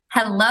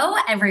Hello,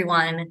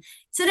 everyone.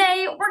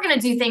 Today, we're going to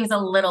do things a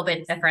little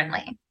bit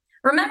differently.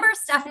 Remember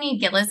Stephanie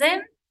Gillison?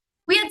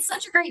 We had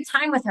such a great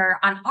time with her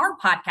on our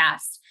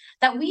podcast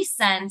that we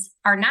sent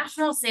our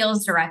national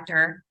sales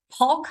director,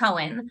 Paul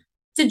Cohen,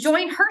 to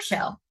join her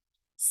show,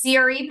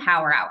 CRE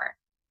Power Hour.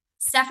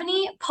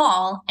 Stephanie,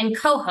 Paul, and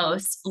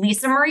co-host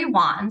Lisa Marie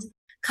Wand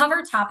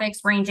cover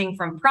topics ranging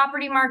from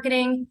property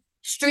marketing,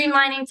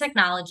 streamlining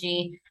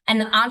technology,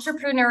 and the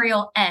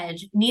entrepreneurial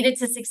edge needed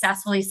to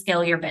successfully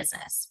scale your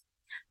business.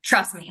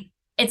 Trust me,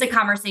 it's a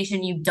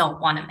conversation you don't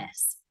want to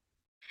miss.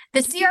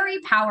 The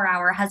CRE Power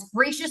Hour has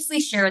graciously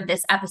shared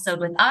this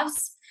episode with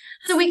us,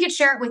 so we could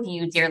share it with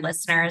you, dear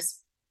listeners.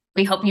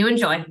 We hope you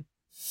enjoy.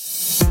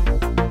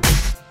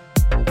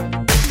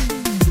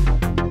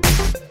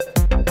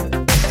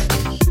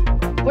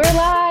 We're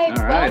live.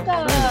 All right.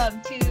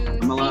 Welcome to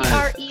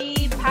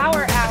CRE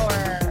Power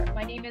Hour.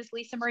 My name is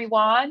Lisa Marie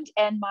Wand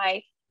and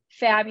my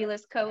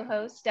fabulous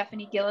co-host,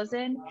 Stephanie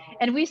Gillison.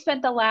 And we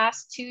spent the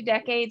last 2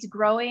 decades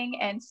growing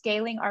and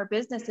scaling our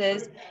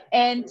businesses.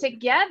 And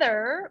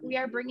together, we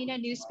are bringing a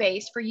new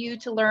space for you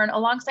to learn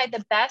alongside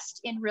the best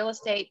in real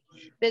estate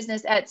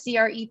business at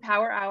CRE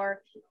Power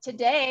Hour.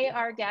 Today,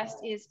 our guest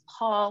is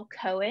Paul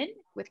Cohen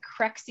with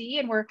CRE,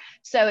 and we're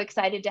so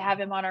excited to have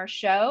him on our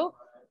show.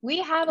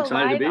 We have a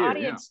live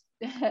audience.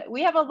 Yeah.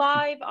 We have a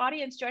live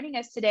audience joining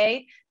us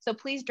today. So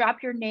please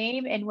drop your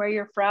name and where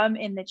you're from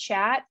in the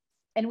chat.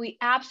 And we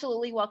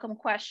absolutely welcome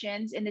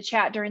questions in the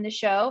chat during the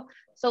show.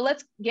 So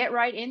let's get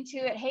right into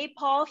it. Hey,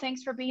 Paul,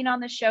 thanks for being on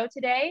the show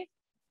today.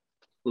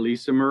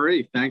 Lisa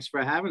Marie, thanks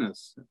for having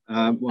us.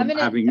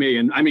 Having me,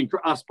 and I mean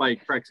us by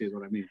CRE is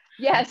what I mean.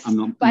 Yes, I'm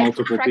not by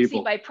multiple CRE,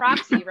 people. by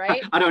proxy,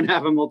 right? I don't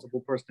have a multiple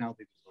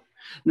personality.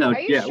 No,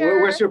 yeah,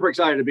 sure? we're super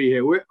excited to be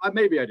here.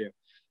 Maybe I do.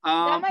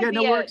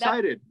 We're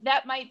excited.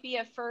 That might be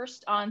a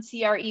first on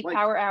CRE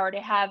Power Hour to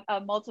have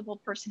a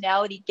multiple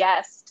personality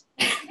guest.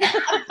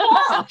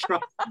 Paul,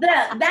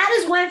 that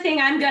is one thing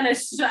I'm gonna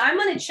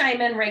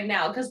chime in right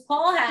now, because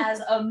Paul has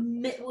he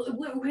and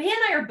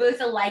I are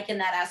both alike in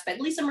that aspect.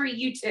 Lisa Marie,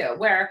 you too,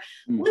 where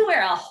we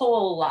wear a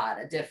whole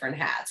lot of different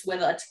hats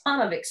with a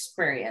ton of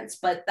experience,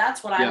 but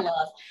that's what I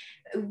love.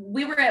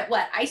 We were at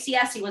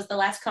ICSC was the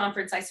last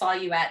conference I saw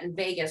you at in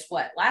Vegas.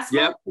 Last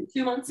month,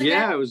 2 months ago?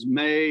 Yeah, it was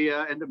May,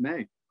 end of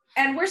May.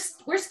 And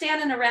we're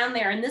standing around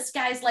there, and this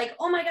guy's like,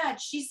 "Oh my God,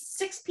 she's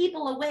 6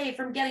 people away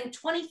from getting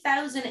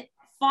 20,000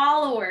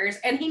 followers,"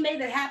 and he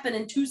made it happen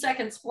in 2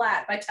 seconds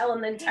flat by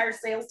telling the entire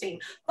sales team.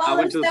 I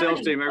went to the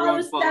sales team.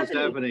 Everyone followed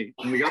Stephanie,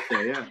 and we got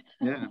there.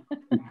 Yeah.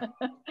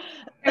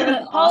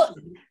 Paul,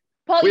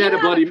 we had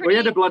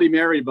a Bloody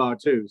Mary bar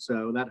too,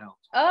 so that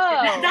helped.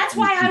 Oh, that's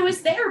why I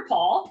was there,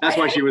 Paul. That's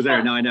why she was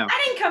there. No, I know.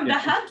 I didn't come to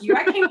hug you.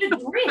 I came to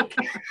drink.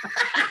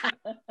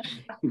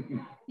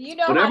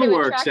 Whatever how to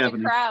works, attract a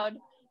crowd.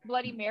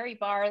 Bloody Mary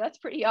bar. That's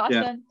pretty awesome.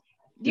 Yeah.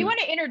 Do you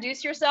want to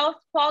introduce yourself,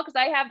 Paul? Because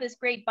I have this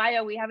great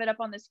bio. We have it up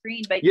on the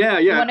screen, but you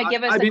want to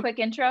give us a quick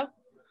intro?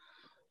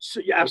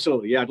 So,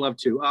 absolutely. Yeah, I'd love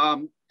to.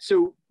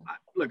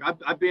 Look,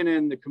 I've been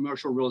in the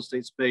commercial real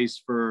estate space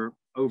for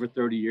over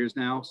 30 years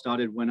now.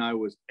 Started when I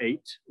was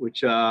 8,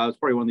 which I was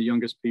probably one of the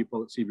youngest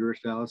people at CB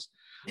Rich Dallas.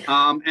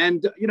 I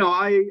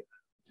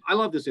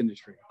love this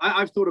industry.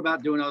 I've thought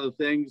about doing other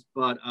things,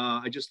 but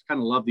I just kind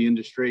of love the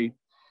industry.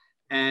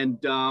 And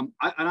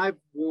I've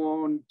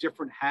worn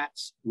different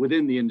hats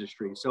within the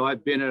industry. So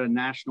I've been at a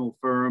national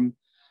firm,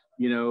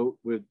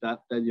 with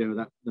that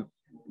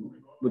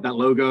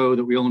logo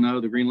that we all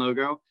know, the green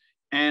logo.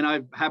 And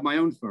I've had my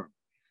own firm,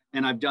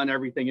 and I've done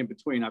everything in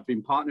between. I've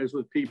been partners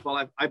with people.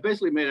 I've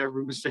basically made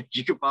every mistake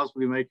you could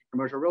possibly make in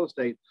commercial real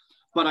estate,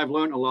 but I've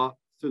learned a lot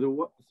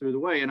through the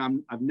way, and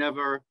I've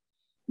never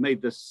made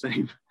the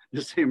same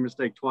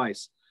mistake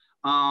twice.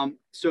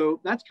 So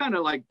that's kind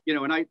of like,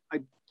 and I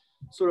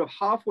sort of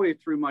halfway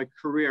through my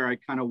career, I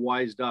kind of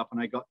wised up and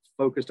I got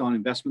focused on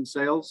investment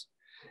sales,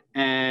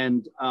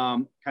 and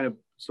kind of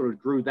sort of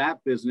grew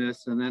that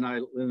business. And then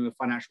the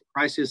financial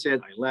crisis hit,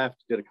 I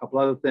left, did a couple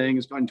other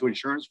things, got into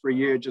insurance for a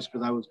year just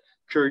because I was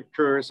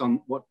curious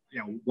on what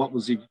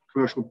was the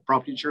commercial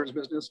property insurance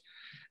business.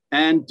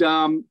 And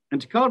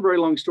to cut a very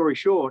long story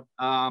short,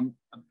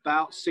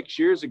 about 6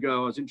 years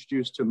ago, I was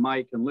introduced to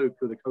Mike and Luke,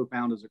 who are the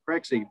co-founders of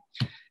CRE.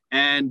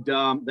 And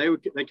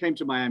they came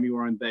to Miami,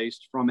 where I'm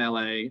based, from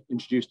LA,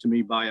 introduced to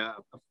me by a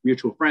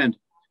mutual friend,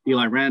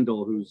 Eli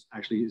Randall, who's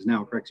actually is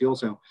now CRE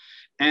also.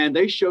 And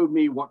they showed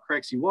me what CRE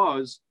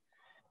was.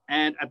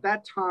 And at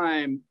that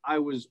time, I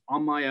was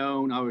on my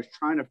own. I was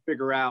trying to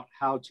figure out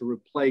how to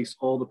replace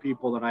all the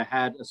people that I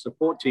had as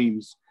support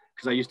teams,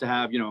 because I used to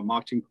have, a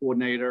marketing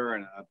coordinator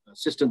and an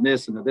assistant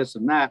this and this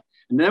and that.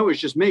 And then it was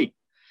just me.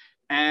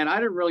 And I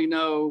didn't really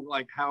know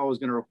how I was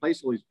going to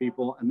replace all these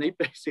people. And they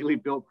basically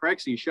built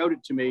CRE, showed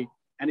it to me,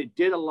 and it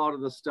did a lot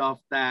of the stuff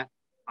that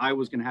I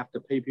was going to have to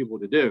pay people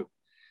to do.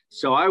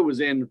 So I was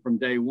in from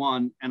day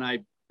one, and I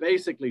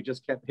basically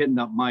just kept hitting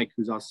up Mike,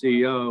 who's our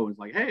CEO, and was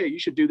like, "Hey, you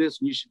should do this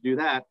and you should do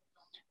that."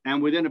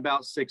 And within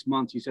about 6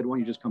 months, he said, "Why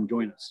don't you just come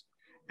join us?"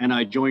 And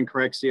I joined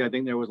CRE. I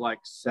think there was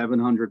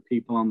 700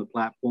 people on the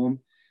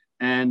platform.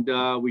 and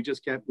we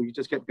just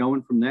kept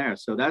going from there.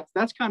 So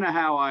that's kind of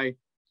how I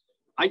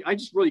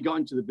just really got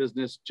into the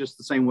business just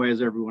the same way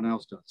as everyone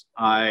else does.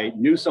 I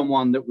knew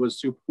someone that was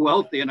super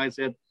wealthy, and I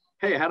said,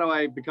 hey, how do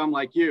I become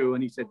like you?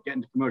 And he said, get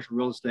into commercial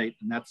real estate.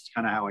 And that's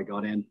kind of how I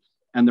got in.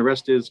 And the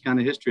rest is kind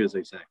of history, as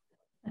they say.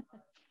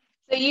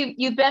 So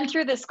you've been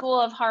through the school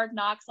of hard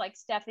knocks, like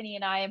Stephanie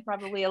and I, and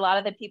probably a lot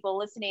of the people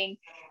listening.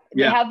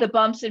 They have the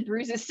bumps and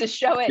bruises to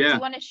show it. Do you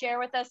want to share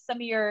with us some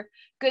of your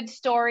good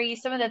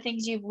stories, some of the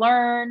things you've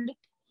learned,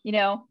 you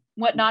know,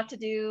 what not to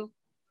do,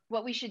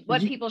 what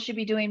people should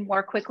be doing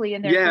more quickly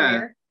in their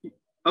career?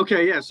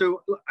 Okay. Yeah.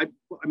 So I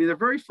mean, the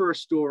very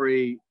first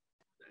story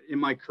in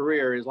my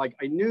career is like,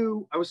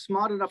 I was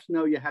smart enough to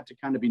know you had to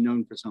kind of be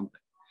known for something.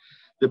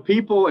 The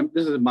people, and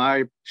this is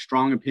my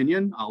strong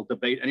opinion, I'll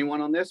debate anyone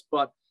on this,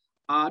 but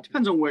it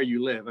depends on where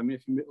you live. I mean,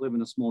 if you live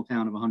in a small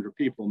town of 100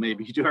 people,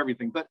 maybe you do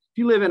everything. But if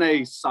you live in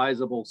a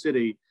sizable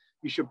city,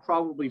 you should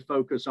probably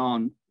focus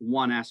on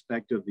one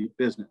aspect of the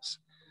business.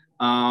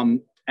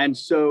 And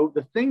so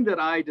the thing that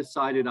I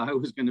decided I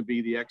was going to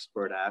be the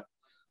expert at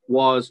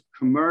was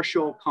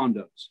commercial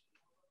condos.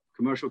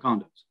 Commercial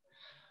condos.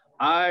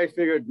 I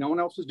figured no one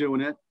else was doing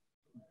it.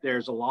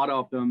 There's a lot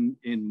of them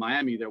in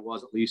Miami. There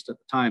was, at least at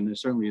the time. There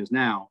certainly is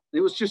now.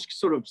 It was just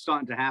sort of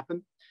starting to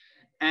happen.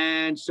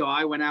 And so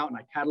I went out and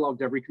I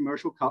cataloged every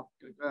commercial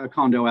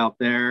condo out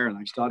there, and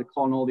I started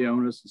calling all the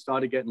owners and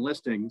started getting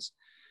listings.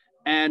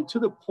 And to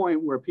the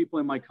point where people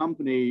in my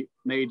company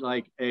made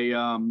like a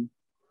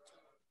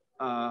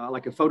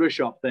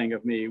Photoshop thing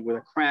of me with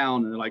a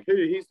crown, and they're like,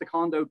 hey, he's the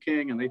condo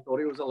king. And they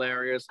thought it was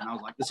hilarious. And I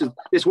was like,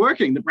 it's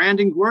working. The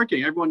branding's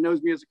working. Everyone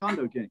knows me as a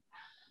condo king.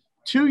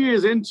 2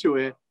 years into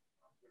it,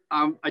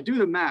 I do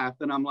the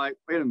math and I'm like,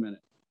 wait a minute.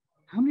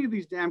 How many of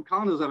these damn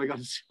condos have I got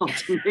to sell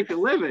to make a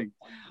living?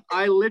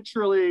 I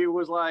literally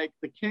was like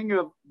the king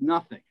of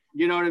nothing.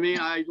 You know what I mean?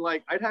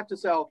 I'd have to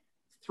sell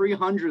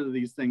 300 of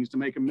these things to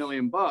make $1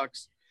 million.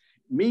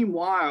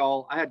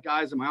 Meanwhile, I had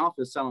guys in my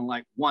office selling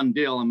like one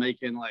deal and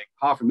making like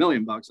 $500,000.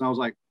 And I was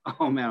like,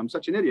 oh man, I'm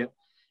such an idiot.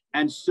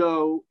 And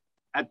so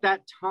at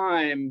that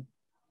time,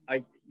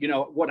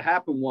 what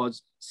happened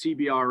was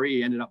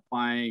CBRE ended up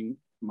buying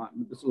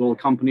this little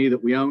company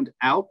that we owned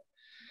out.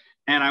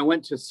 And I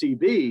went to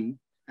CB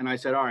and I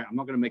said, all right, I'm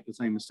not going to make the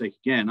same mistake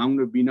again. I'm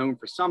going to be known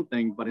for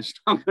something, but it's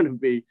not going to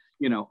be,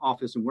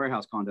 office and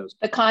warehouse condos.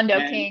 The condo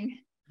king.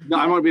 No,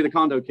 I want to be the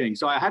condo king.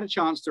 So I had a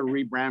chance to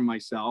rebrand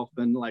myself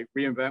and like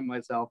reinvent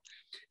myself.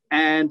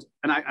 And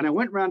I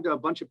went around to a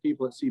bunch of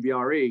people at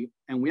CBRE,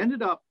 and we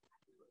ended up,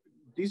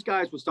 these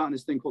guys were starting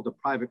this thing called the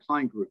Private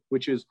Client Group,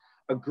 which is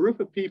a group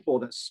of people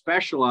that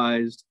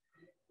specialized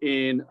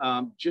in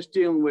just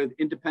dealing with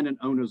independent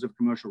owners of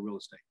commercial real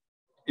estate.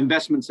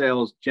 Investment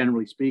sales,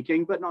 generally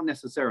speaking, but not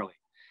necessarily.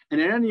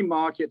 And in any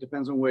market,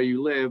 depends on where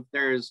you live,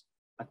 there's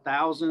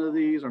 1,000 of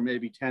these, or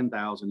maybe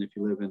 10,000 if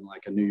you live in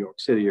like a New York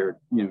City or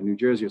New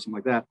Jersey or something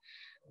like that.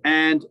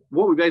 And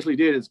what we basically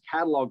did is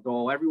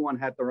cataloged everyone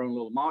had their own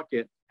little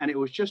market, and it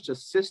was just a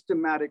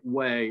systematic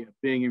way of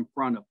being in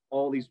front of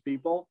all these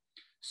people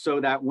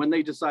so that when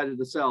they decided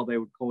to sell, they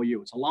would call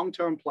you. It's a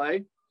long-term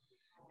play.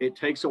 It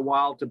takes a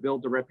while to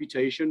build the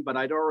reputation, but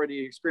I'd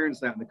already experienced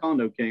that in the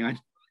Condo King.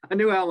 I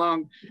knew how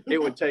long it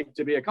would take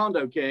to be a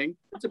Condo King.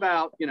 It's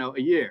about,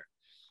 a year.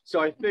 So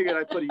I figured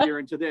I'd put a year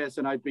into this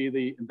and I'd be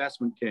the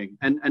investment king.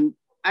 And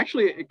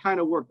actually, it kind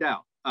of worked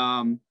out.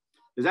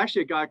 There's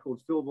actually a guy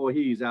called Phil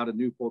Voorhees out of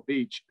Newport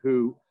Beach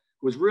who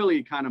was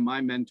really kind of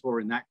my mentor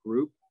in that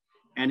group.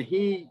 And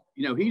he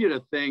did a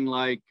thing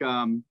like,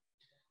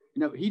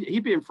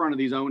 he'd be in front of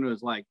these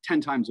owners like 10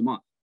 times a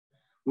month,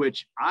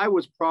 which I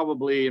was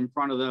probably in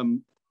front of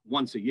them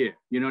once a year.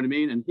 You know what I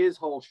mean? And his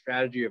whole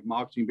strategy of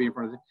marketing, being in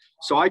front of them.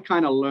 So I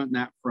kind of learned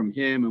that from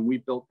him, and we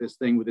built this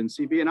thing within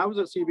CB. And I was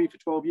at CB for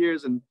 12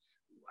 years, and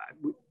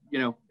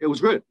it was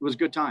good. It was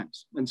good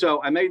times. And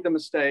so I made the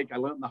mistake. I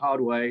learned the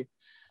hard way.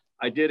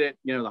 I did it,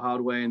 the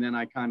hard way, and then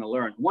I kind of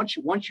learned. Once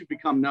you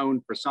become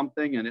known for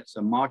something, and it's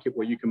a market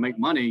where you can make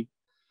money,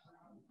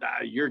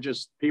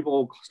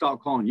 people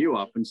start calling you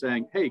up and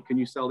saying, hey, can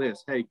you sell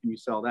this? Hey, can you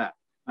sell that?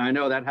 And I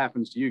know that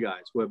happens to you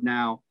guys. Where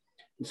now,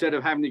 instead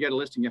of having to get a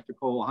listing, you have to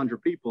call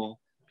 100 people.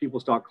 People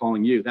start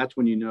calling you. That's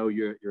when you know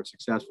you're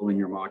successful in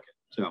your market.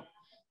 So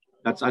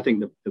that's, I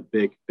think, the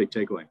big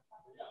takeaway.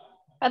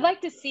 I'd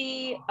like to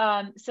see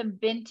some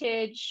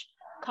vintage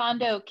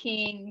Condo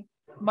King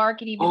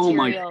marketing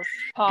materials,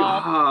 Paul.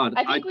 God.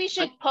 I think we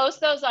should post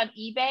those on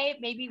eBay.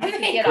 Maybe we could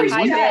get a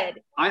high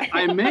bid.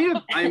 I may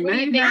have.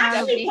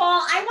 Actually,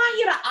 Paul, I want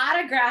you to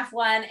autograph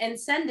one and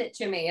send it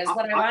to me. Is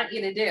what I want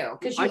you to do.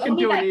 Because I can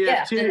do an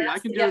EFT. I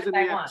can do it as an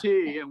EFT,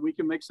 and we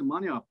can make some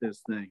money off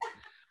this thing.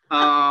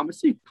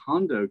 Let's see,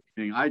 Condo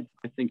King. I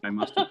think I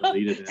must have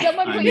deleted it.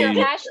 Someone put your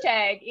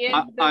hashtag in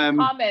the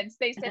comments.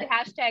 They said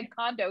hashtag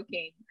Condo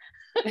King.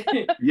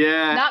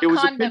 Yeah, not it was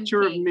Condom a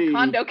picture King, of me.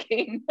 Condo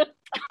King.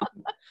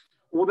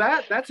 Well,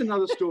 that's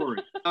another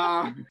story.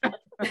 I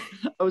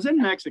was in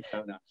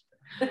Mexico now.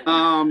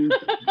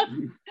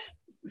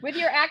 With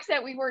your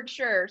accent, we weren't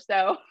sure.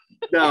 So.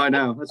 No, I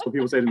know. That's what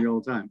people say to me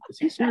all the time. Is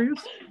he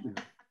serious?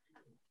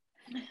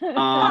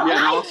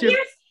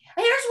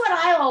 Here's what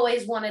I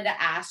always wanted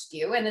to ask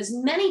you, and as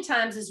many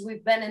times as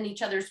we've been in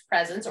each other's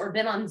presence or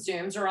been on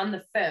Zooms or on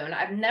the phone,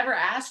 I've never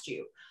asked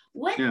you,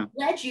 what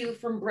led you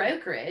from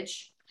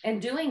brokerage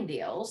and doing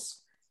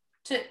deals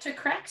to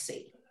CRE?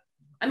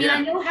 I mean,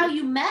 I know how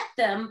you met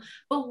them,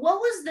 but what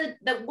was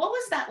what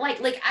was that like?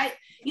 Like I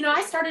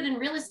started in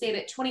real estate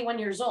at 21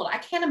 years old. I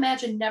can't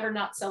imagine never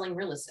not selling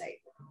real estate.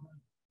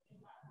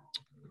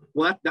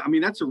 Well,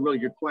 that's a really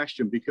good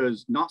question,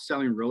 because not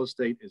selling real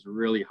estate is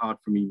really hard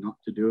for me not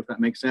to do, if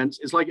that makes sense.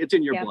 It's like it's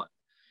in your blood.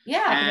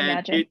 Yeah,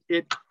 I can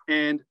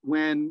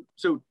imagine.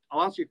 So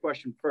I'll answer your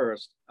question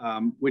first,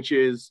 which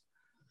is,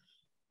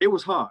 it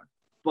was hard,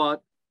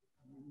 but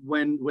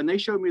when they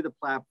showed me the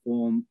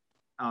platform,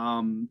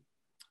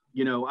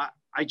 you know,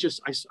 I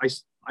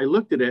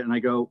looked at it and I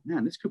go,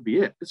 man, this could be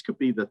it. This could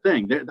be the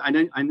thing.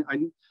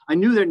 I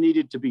knew there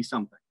needed to be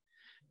something.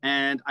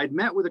 And I'd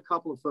met with a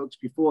couple of folks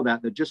before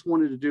that just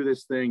wanted to do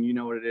this thing, you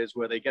know what it is,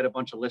 where they get a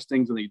bunch of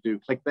listings and they do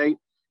clickbait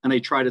and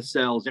they try to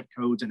sell zip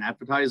codes and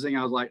advertising.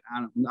 I was like, I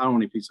don't want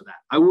any piece of that.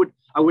 I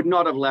would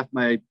not have left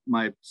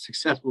my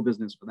successful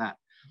business for that.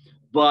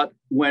 But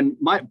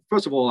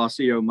first of all, our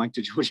CEO, Mike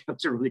DeGiorgio,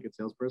 was a really good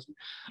salesperson.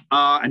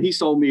 And he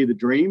sold me the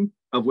dream,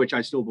 of which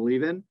I still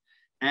believe in.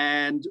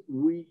 And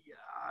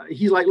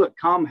he's like, look,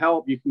 come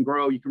help, you can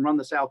grow, you can run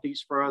the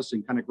Southeast for us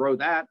and kind of grow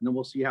that, and then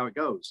we'll see how it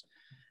goes.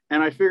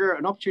 And I figure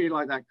an opportunity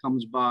like that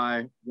comes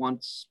by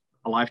once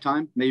a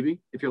lifetime, maybe,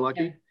 if you're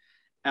lucky.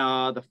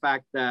 Yeah. The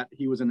fact that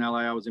he was in LA,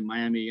 I was in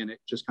Miami, and it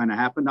just kind of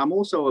happened. I'm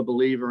also a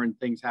believer in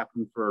things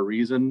happen for a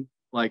reason.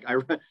 Like I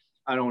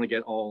don't want to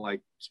get all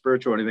like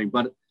spiritual or anything,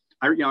 but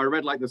I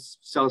read like the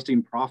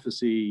Celestine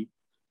Prophecy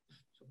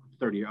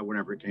 30 or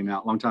whenever it came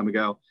out a long time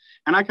ago.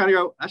 And I kind of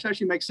go, that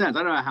actually makes sense.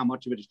 I don't know how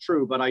much of it is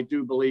true, but I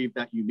do believe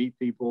that you meet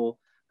people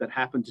that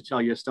happen to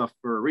tell you stuff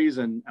for a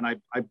reason. And I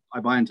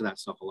buy into that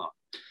stuff a lot.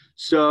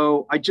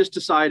 So I just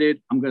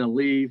decided I'm going to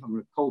leave. I'm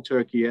going to cold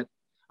turkey it.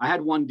 I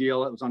had one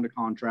deal that was under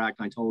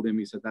contract. I told him,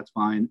 he said, that's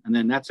fine. And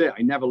then that's it.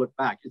 I never looked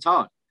back. It's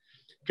hard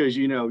because,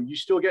 you know, you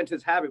still get into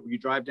this habit where you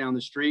drive down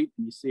the street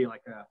and you see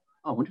like,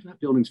 I wonder if that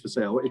building's for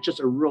sale. It's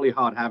just a really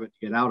hard habit to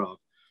get out of.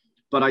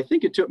 But I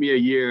think it took me a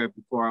year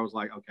before I was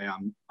like, okay,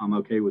 I'm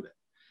okay with it.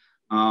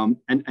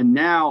 And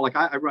now, like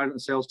I run a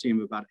sales team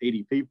of about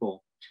 80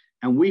 people,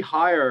 and we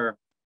hire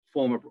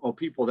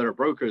people that are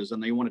brokers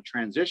and they want to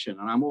transition.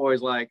 And I'm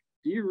always like,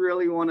 do you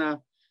really want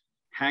to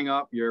hang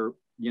up your,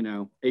 you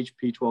know,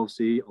 HP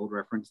 12C, old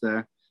reference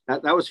there?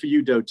 That was for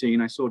you,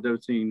 Dotine. I saw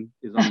Dotine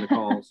is on the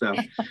call. So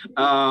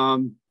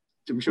I'm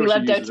sure she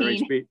uses her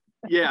HP.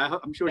 Yeah,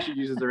 I'm sure she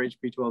uses their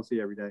HP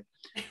 12C every day.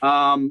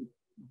 And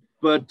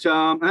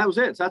that was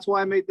it. So that's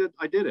why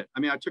I did it. I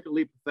mean, I took a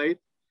leap of faith,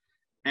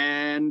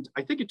 and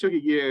I think it took a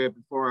year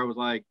before I was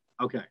like,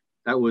 okay,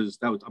 that was,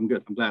 I'm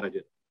good. I'm glad I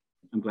did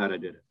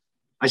it.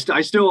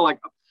 I still like,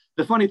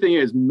 the funny thing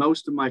is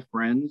most of my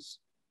friends,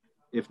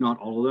 if not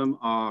all of them,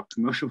 are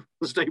commercial real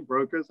estate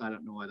brokers. I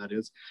don't know why that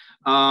is.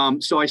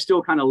 So I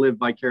still kind of live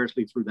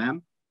vicariously through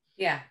them.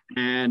 Yeah.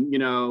 And, you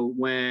know,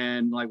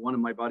 when like one of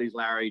my buddies,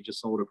 Larry,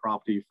 just sold a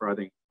property for, I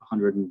think,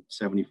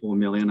 174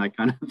 million, I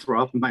kind of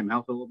throw up in my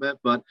mouth a little bit,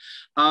 but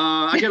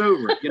I get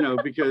over it, you know,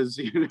 because,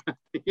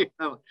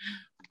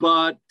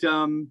 but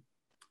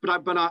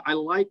I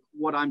like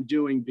what I'm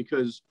doing,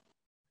 because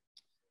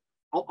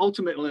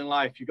ultimately in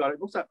life, you got it.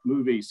 What's that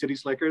movie, City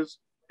Slickers?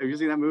 Have you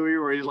seen that movie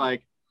where he's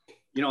like,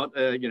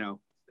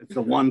 it's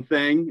the one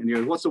thing, and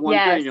you're, what's the one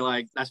thing? You're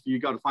like, that's what you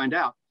got to find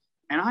out.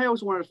 And I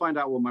always wanted to find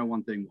out what my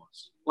one thing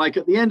was. Like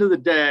at the end of the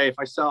day, if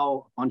I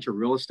sell a bunch of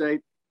real estate,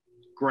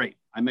 great.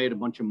 I made a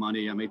bunch of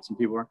money. I made some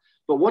people.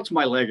 But what's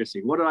my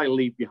legacy? What did I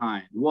leave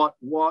behind? What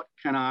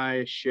can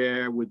I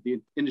share with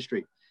the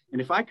industry? And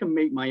if I can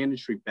make my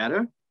industry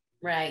better,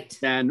 right,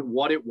 than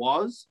what it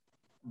was,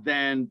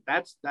 then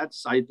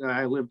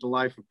I lived a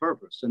life of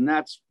purpose. And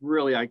that's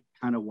really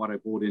kind of what I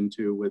bought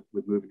into with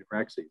moving to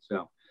CRE. So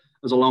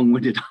it was a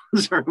long-winded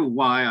answer of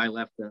why I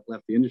left the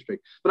industry.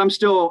 But I'm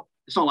still.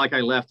 It's not like I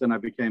left and I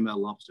became a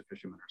lobster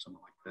fisherman or something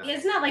like that.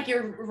 It's not like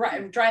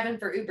you're driving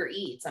for Uber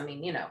Eats. I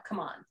mean, you know, come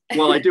on.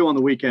 Well, I do on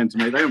the weekends,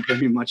 mate. They don't pay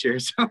me much here,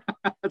 so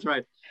that's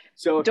right.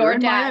 So if you're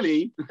in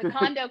Miami, the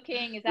Condo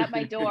King is at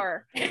my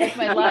door. It's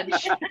my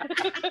lunch.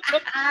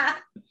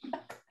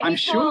 I'm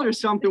sure there's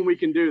something we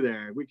can do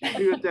there. We can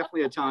do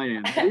definitely a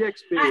tie-in.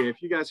 VXP,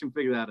 if you guys can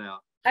figure that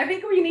out. I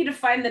think we need to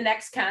find the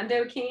next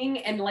Condo King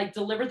and like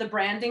deliver the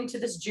branding to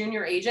this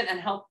junior agent and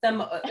help them,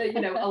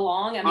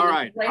 along. I mean, all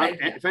right.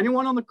 If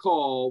anyone on the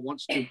call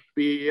wants to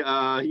be,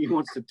 he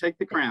wants to take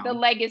the crown, the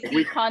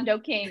legacy Condo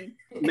King.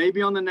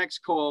 Maybe on the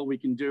next call we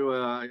can do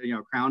a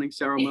crowning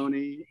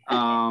ceremony,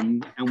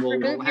 and we'll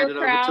hand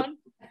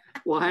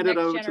it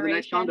over to the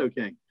next Condo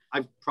King.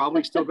 I've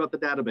probably still got the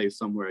database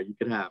somewhere you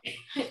could have.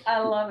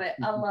 I love it.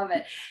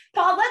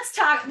 Paul, let's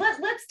talk.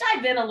 Let's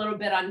dive in a little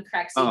bit on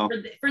CRE.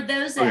 For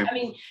those that, I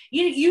mean,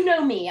 you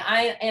know me,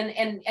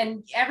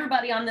 and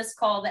everybody on this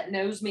call that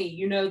knows me,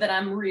 you know that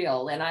I'm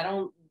real and I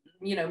don't,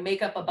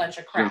 make up a bunch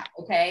of crap.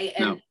 Okay.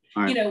 And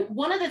you know,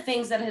 one of the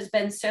things that has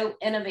been so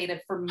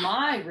innovative for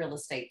my real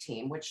estate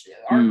team, which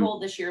our goal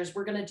this year is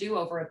we're going to do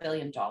over $1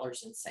 billion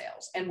in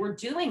sales. And we're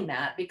doing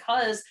that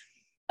because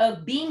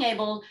of being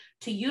able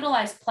to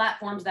utilize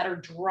platforms that are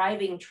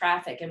driving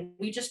traffic. And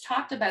we just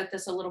talked about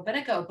this a little bit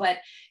ago, but,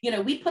 you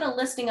know, we put a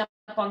listing up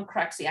on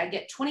CRE. I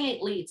get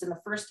 28 leads in the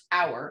first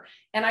hour,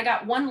 and I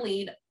got one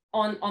lead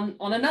on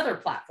another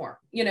platform,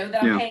 you know,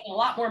 that I'm paying a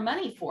lot more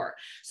money for.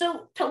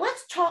 So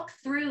let's talk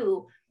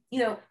through, you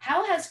know,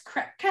 how long has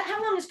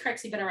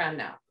CRE been around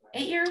now?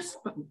 8 years?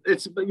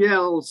 Let's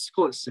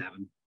call it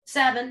 7.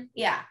 7,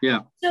 yeah.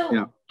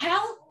 So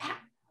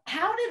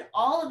how did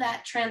all of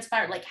that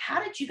transpire? Like,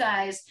 how did you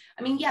guys,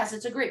 I mean, yes,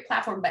 it's a great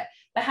platform, but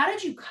how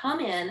did you come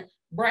in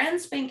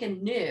brand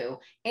spanking new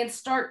and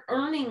start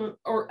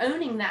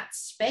owning that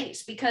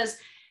space? Because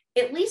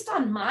at least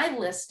on my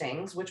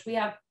listings, which we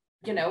have,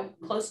 you know,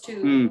 close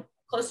to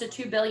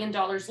 $2 billion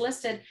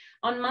listed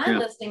on my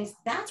listings,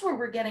 that's where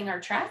we're getting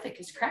our traffic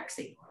is CRE.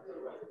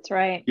 That's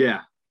right.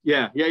 Yeah.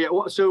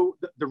 Well, so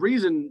the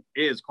reason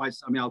is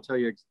I'll tell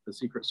you the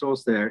secret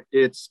sauce there.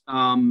 It's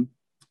 2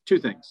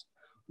 things.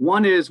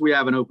 One is we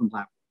have an open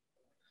platform.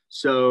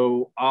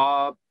 So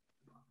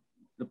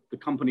the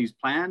company's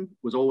plan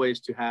was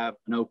always to have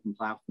an open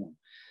platform.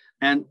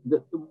 And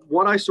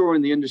what I saw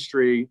in the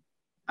industry,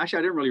 actually,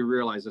 I didn't really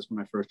realize this when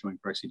I first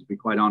joined CRE, to be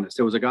quite honest.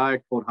 There was a guy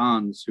called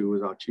Hans who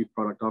was our chief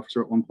product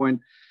officer at one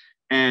point,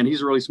 and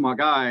he's a really smart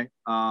guy.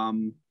 I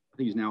think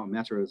he's now at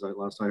Meta, as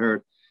last I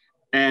heard.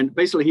 And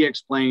basically, he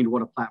explained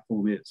what a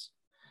platform is.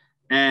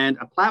 And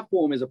a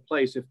platform is a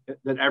place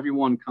that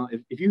everyone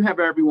if you have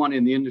everyone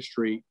in the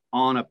industry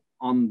on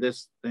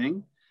this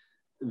thing,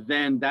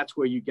 then that's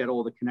where you get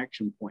all the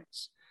connection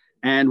points.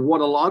 And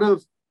what a lot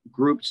of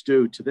groups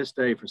do to this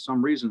day, for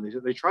some reason,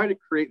 they try to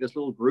create this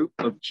little group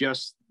of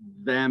just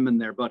them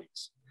and their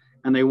buddies,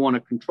 and they want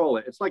to control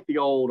it. It's like the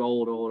old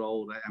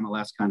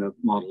MLS kind of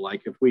model.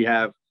 Like, if we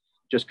have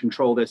just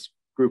control this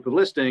group of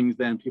listings,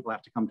 then people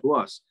have to come to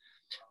us.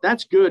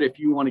 That's good if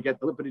you want to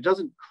but it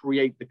doesn't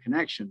create the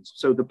connections.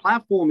 So the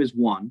platform is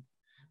one.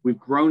 We've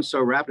grown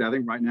so rapidly. I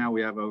think right now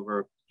we have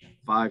over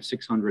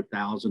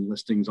 500,000-600,000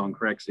 listings on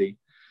CRE.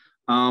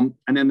 And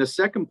then the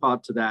second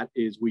part to that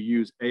is we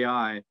use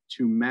AI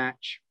to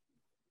match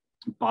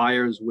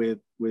buyers with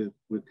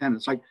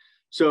tenants.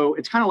 So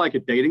it's kind of like a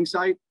dating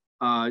site.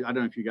 I don't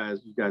know if you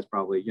guys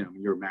probably, you know,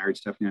 you're married,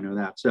 Stephanie, I know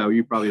that. So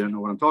you probably don't know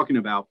what I'm talking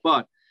about,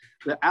 but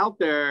out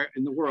there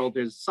in the world,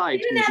 there's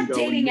sites. You didn't have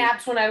dating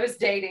apps when I was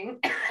dating.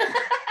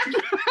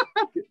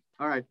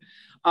 All right.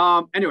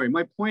 Anyway,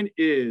 my point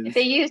is, they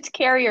used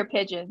carrier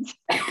pigeons.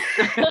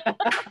 I'm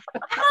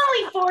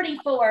only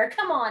 44.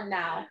 Come on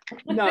now.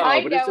 No,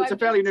 but it's a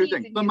fairly new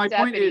thing. But my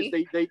point is,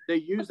 they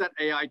use that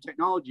AI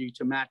technology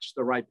to match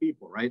the right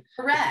people, right?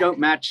 Correct. If you don't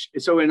match.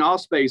 So in our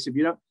space, if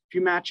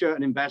you match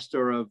an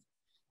investor of,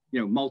 you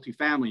know,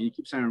 multifamily, and you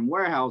keep sending them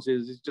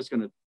warehouses, it's just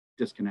going to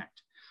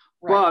disconnect.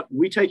 Right. But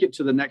we take it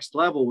to the next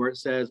level where it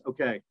says,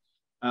 okay,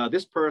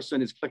 this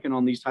person is clicking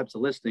on these types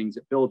of listings.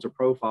 It builds a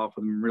profile for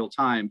them in real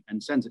time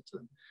and sends it to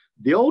them.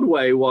 The old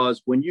way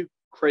was when you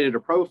created a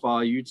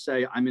profile, you'd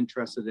say, I'm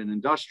interested in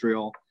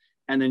industrial,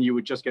 and then you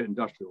would just get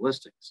industrial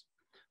listings.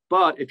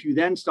 But if you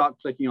then start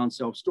clicking on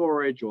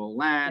self-storage or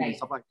land and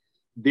stuff like that,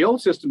 the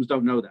old systems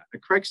don't know that.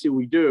 At CRE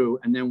we do,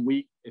 and then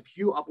if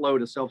you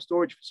upload a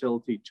self-storage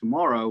facility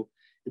tomorrow,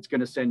 it's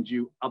going to send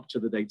you up to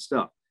the date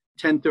stuff.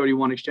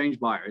 1031 exchange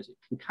buyers, it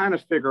can kind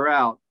of figure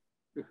out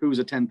who's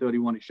a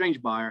 1031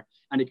 exchange buyer,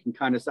 and it can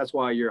kind of, that's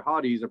why your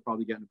hotties are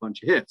probably getting a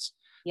bunch of hits,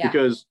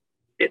 because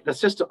the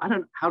system,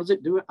 how does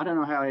it do it? I don't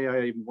know how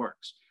AI even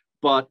works,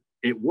 but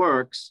it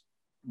works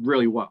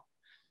really well.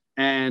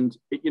 And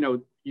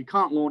you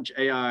can't launch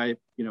AI,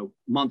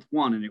 month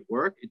one and it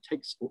work.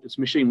 It's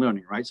machine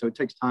learning, right? So it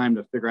takes time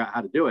to figure out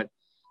how to do it.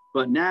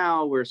 But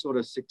now we're sort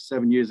of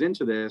 6-7 years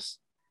into this.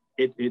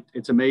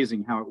 It's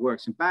amazing how it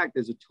works. In fact,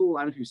 there's a tool,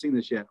 I don't know if you've seen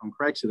this yet on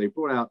CRE, they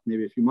brought out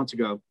maybe a few months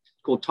ago,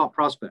 called Top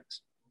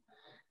Prospects.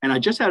 And I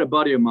just had a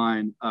buddy of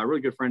mine, a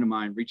really good friend of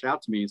mine, reach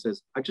out to me and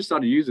says, I just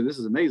started using it. This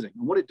is amazing.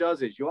 And what it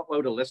does is you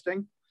upload a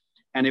listing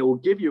and it will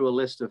give you a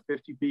list of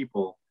 50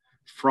 people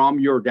from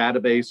your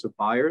database of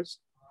buyers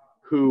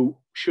who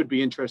should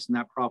be interested in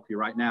that property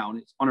right now. And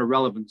it's on a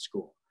relevant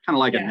score, kind of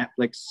like a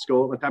Netflix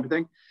score, that type of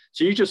thing.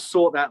 So you just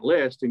sort that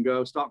list and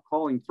go start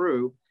calling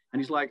through.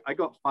 And he's like, I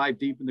got 5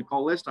 deep in the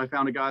call list. I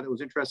found a guy that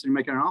was interested in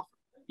making an offer.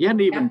 He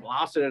hadn't even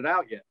blasted it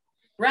out yet.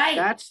 Right.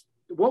 That's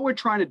what we're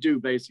trying to do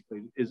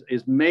basically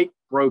is make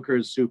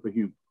brokers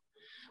superhuman.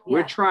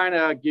 We're trying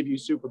to give you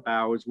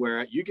superpowers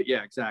where you get,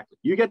 exactly.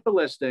 You get the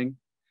listing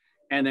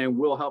and then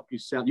we'll help you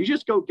sell. You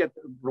just go get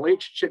the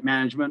relationship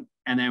management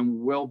and then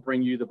we'll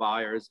bring you the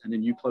buyers and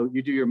then you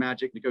do your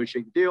magic,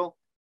 negotiate the deal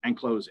and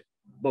close it.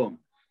 Boom.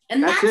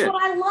 And that's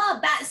what I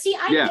love. That see,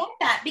 I get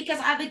that because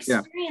I've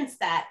experienced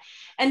that.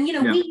 And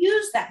we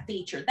use that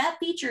feature. That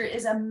feature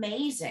is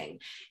amazing.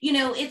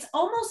 It's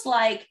almost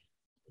like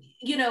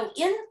you know,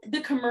 in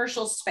the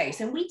commercial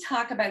space, and we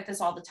talk about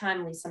this all the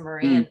time, Lisa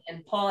Marie,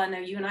 and Paul, I know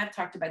you and I've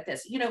talked about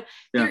this, you know,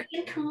 there,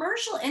 in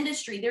commercial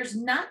industry, there's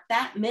not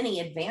that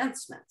many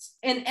advancements.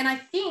 And I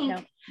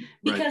think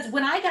because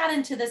when I got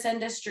into this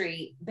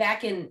industry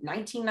back in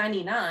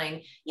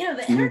 1999, you know,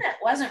 the internet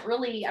wasn't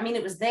really, I mean,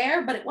 it was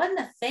there, but it wasn't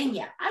a thing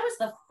yet. I was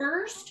the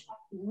first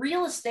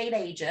real estate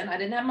agent. I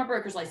didn't have my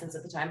broker's license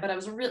at the time, but I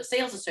was a real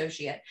sales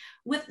associate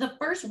with the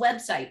first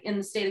website in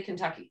the state of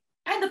Kentucky.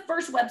 I had the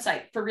first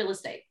website for real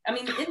estate. I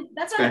mean,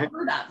 that's not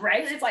heard of,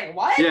 right? It's like,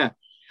 what? Yeah.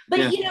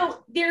 But, you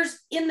know, there's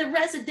in the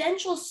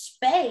residential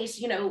space,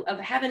 you know, of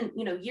having,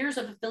 you know, years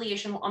of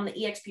affiliation on the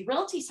EXP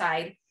Realty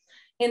side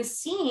and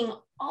seeing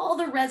all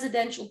the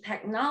residential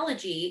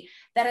technology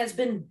that has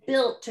been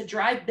built to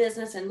drive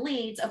business and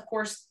leads. Of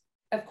course,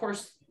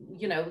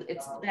 you know,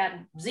 it's that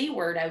Z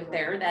word out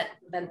there that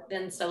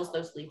then sells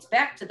those leads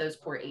back to those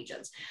poor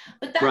agents.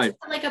 But that's what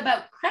I like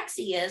about CRE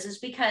is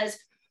because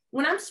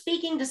when I'm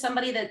speaking to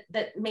somebody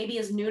that maybe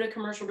is new to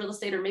commercial real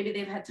estate, or maybe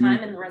they've had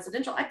time in the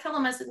residential, I tell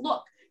them, I said,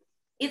 look,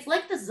 it's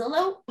like the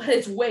Zillow, but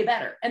it's way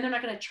better. And they're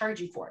not going to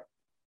charge you for it.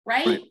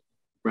 Right.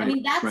 I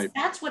mean,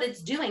 that's what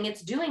it's doing.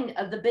 It's doing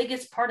the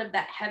biggest part of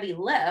that heavy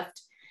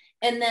lift.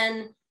 And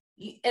then,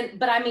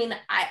 but I mean,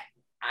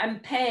 I'm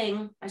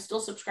paying, I still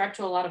subscribe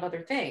to a lot of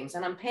other things,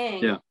 and I'm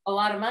paying a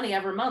lot of money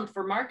every month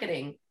for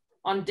marketing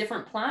on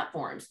different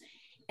platforms.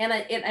 And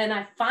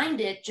I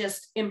find it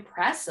just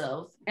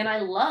impressive. And I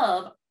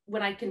love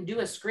when I can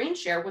do a screen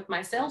share with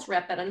my sales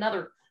rep at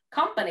another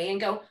company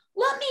and go,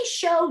 let me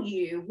show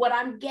you what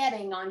I'm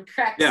getting on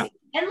Crexy.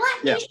 And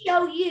let me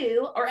show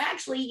you, or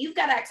actually you've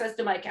got access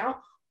to my account,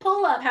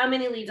 pull up how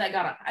many leads I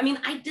got on. I mean,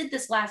 I did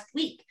this last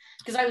week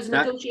because I was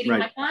negotiating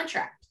my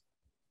contract.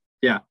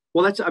 Yeah.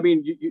 Well, that's, I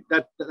mean,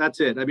 that's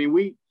it. I mean,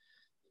 we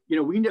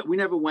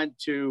never went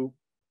to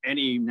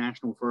any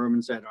national firm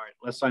and said, all right,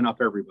 let's sign up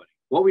everybody.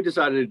 What we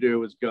decided to do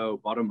was go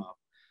bottom up,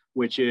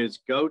 which is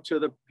go to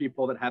the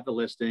people that have the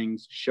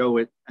listings, show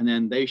it, and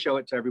then they show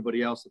it to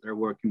everybody else that they're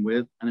working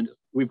with. And then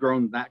we've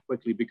grown that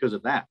quickly because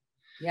of that.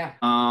 Yeah.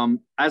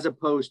 As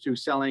opposed to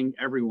selling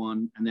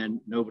everyone and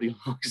then nobody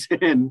logs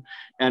in,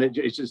 and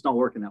it's just not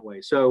working that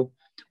way. So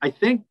I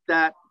think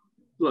that,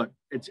 look,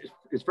 it's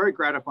very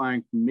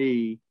gratifying for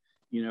me,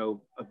 you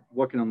know,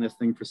 working on this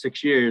thing for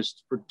 6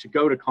 years, to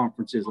go to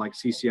conferences like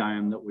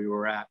CCIM that we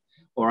were at,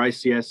 or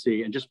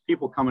ICSC, and just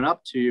people coming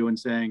up to you and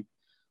saying,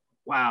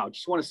 wow,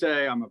 just want to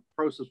say I'm a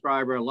pro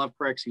subscriber. I love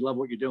Crexy, love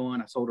what you're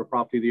doing. I sold a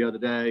property the other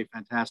day.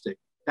 Fantastic.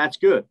 That's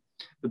good.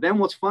 But then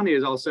what's funny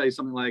is I'll say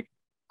something like,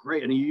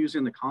 great. And are you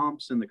using the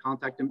comps and the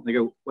contact? And they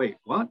go, wait,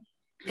 what?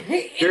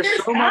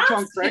 There's so much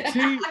on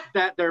Crexy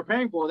that they're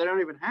paying for they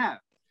don't even have.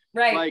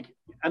 Right. Like,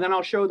 and then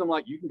I'll show them,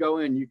 like, you can go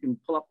in, you can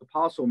pull up the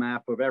parcel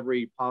map of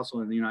every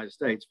parcel in the United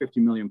States, 50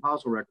 million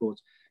parcel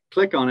records,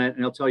 click on it, and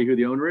it'll tell you who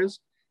the owner is.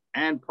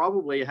 And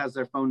probably it has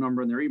their phone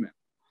number and their email.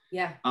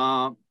 Yeah.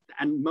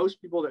 And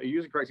most people that are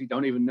using Crexy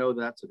don't even know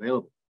that's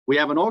available. We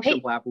have an auction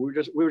platform.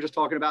 We were just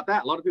talking about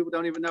that. A lot of people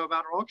don't even know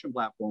about our auction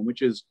platform,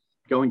 which is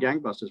going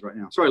gangbusters right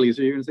now. Sorry,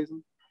 Lisa, you're going to say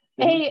something?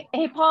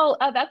 Hey, Paul,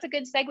 that's a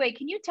good segue.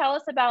 Can you tell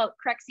us about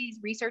Crexy's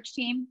research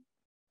team?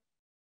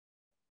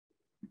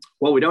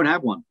 Well, we don't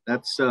have one.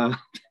 That's our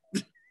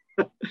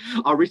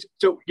research.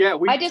 So yeah,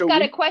 I just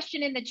got a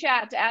question in the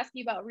chat to ask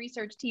you about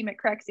research team at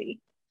Crexy.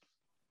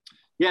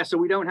 Yeah, so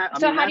we don't have.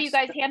 So how do you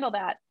guys handle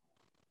that?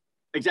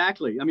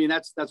 Exactly. I mean,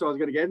 that's what I was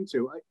going to get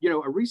into. You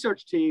know, a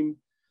research team.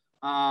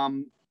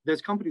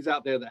 There's companies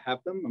out there that have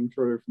them. I'm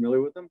sure you're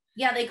familiar with them.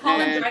 Yeah, they call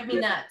them drive me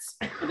nuts.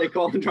 They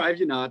call them drive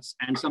you nuts,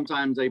 and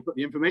sometimes they put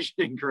the information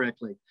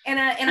incorrectly. And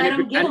I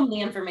don't give them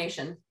the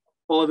information.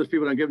 All of those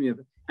people don't give you,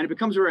 and it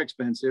becomes very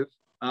expensive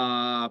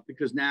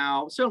because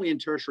now, certainly in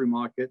tertiary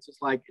markets,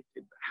 it's like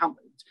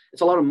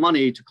it's a lot of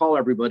money to call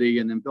everybody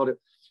and then build it.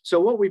 So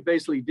what we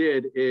basically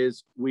did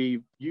is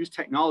we used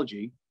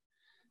technology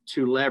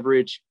to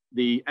leverage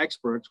the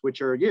experts,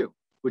 which are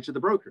the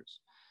brokers.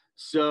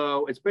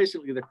 So it's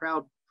basically the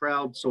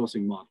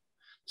crowdsourcing model.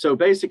 So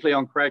basically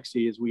on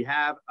Crexy is we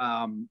have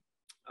an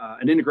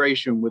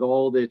integration with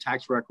all the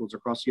tax records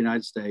across the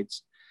United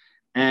States.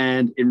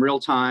 And in real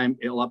time,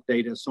 it'll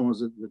update as soon as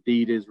the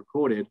deed is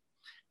recorded.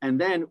 And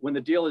then when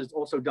the deal is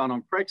also done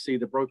on Crexy,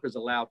 the broker is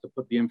allowed to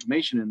put the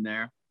information in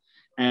there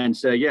and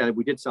say, yeah,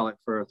 we did sell it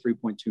for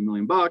 $3.2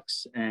 million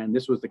bucks, and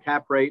this was the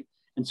cap rate.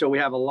 And so we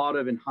have a lot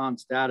of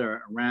enhanced data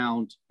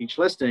around each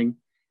listing,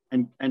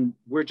 and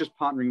we're just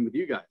partnering with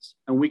you guys,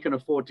 and we can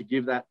afford to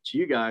give that to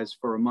you guys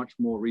for a much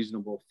more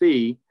reasonable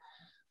fee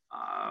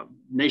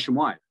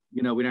nationwide.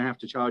 You know, we don't have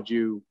to charge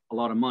you a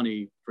lot of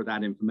money for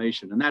that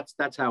information, and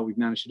that's how we've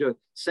managed to do it.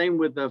 Same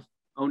with the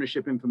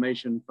ownership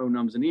information, phone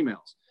numbers, and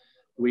emails.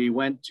 We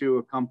went to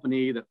a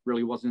company that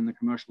really wasn't in the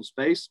commercial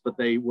space, but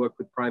they work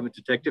with private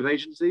detective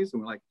agencies.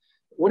 And we're like,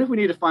 what if we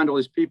need to find all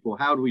these people?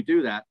 How do we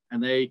do that?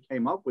 And they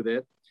came up with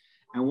it.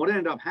 And what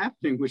ended up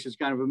happening, which is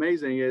kind of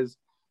amazing, is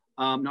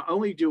not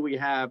only do we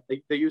have,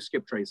 they use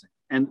skip tracing.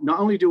 And not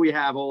only do we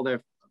have all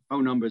their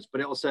phone numbers,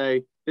 but it'll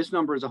say, this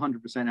number is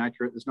 100%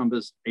 accurate. This number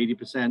is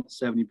 80%,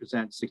 70%,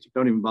 60%.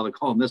 Don't even bother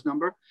calling this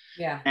number.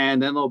 Yeah.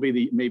 And then there'll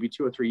be maybe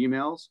 2 or 3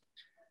 emails.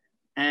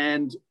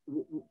 And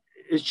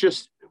it's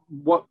just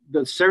what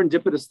the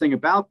serendipitous thing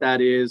about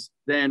that is,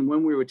 then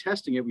when we were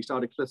testing it, we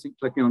started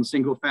clicking on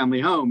single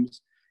family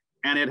homes,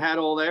 and it had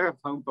all their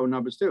home phone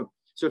numbers too.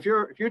 So if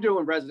you're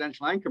doing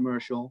residential and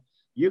commercial,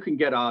 you can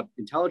get our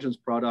intelligence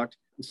product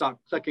and start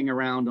clicking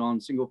around on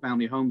single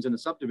family homes in a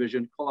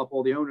subdivision, call up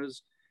all the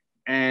owners,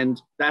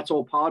 and that's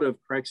all part of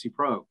CRE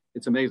Pro.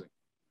 It's amazing.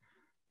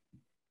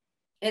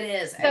 It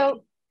is.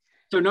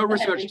 So no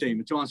research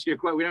team to answer your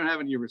question. We don't have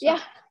any research. Yeah,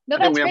 no,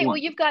 that's great. Well,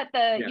 you've got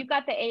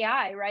the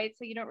AI, right?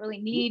 So you don't really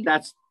need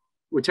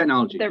with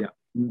technology.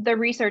 The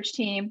research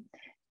team.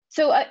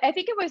 So I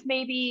think it was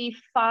maybe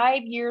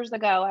 5 years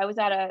ago. I was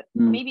at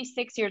maybe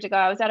 6 years ago.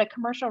 I was at a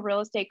commercial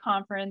real estate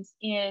conference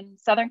in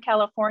Southern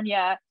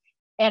California,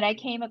 and I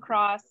came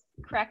across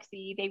CRE.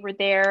 They were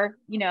there,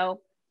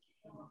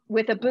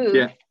 with a booth.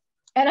 Yeah.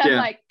 And I'm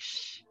like,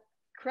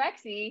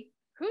 CRE?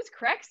 Who's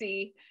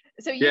CRE?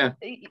 So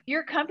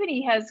your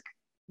company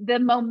the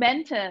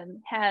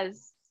momentum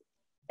has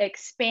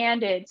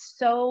expanded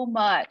so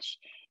much.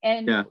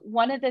 And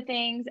one of the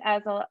things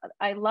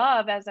I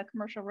love as a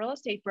commercial real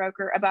estate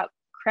broker about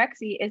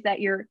CRE is that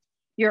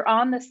you're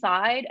on the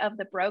side of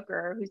the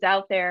broker who's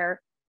out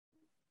there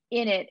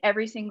in it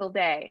every single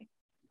day.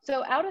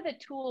 So out of the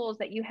tools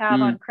that you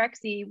have on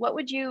CRE, what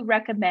would you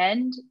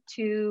recommend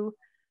to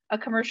a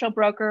commercial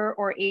broker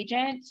or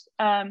agent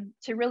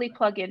to really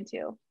plug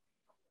into?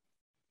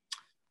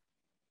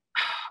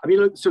 I mean,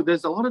 look, so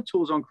there's a lot of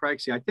tools on CRE.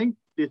 I think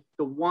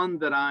the one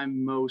that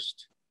I'm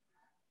most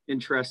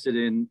interested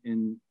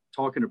in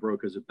talking to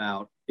brokers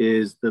about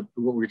is what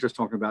we were just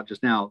talking about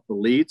just now, the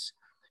leads.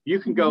 You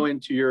can go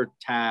into your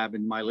tab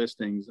in My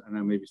Listings. I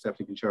know maybe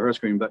Stephanie can show her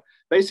screen, but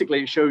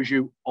basically it shows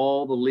you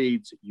all the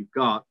leads that you've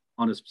got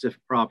on a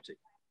specific property.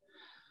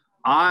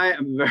 I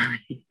am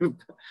very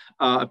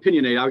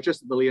opinionated. I was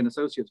just at the Lee and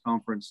Associates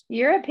conference.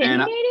 You're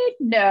opinionated?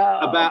 No.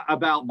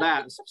 About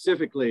that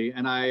specifically,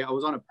 and I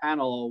was on a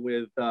panel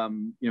with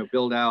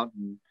Build Out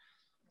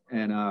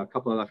and a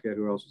couple of, I forget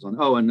who else was on.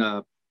 Oh,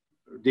 and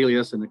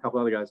Delius and a couple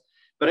other guys.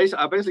 But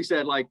I basically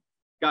said, like,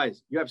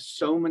 guys, you have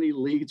so many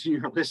leads in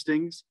your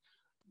listings.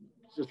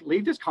 Just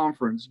leave this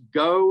conference,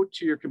 go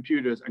to your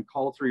computers and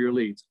call through your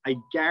leads. I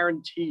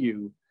guarantee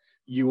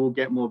you will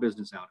get more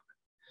business out of it.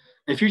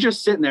 If you're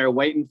just sitting there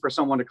waiting for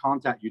someone to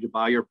contact you to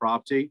buy your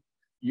property,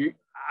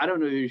 I don't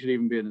know that you should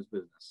even be in this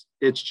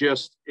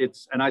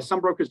business.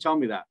 Some brokers tell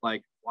me that,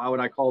 like, why would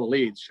I call the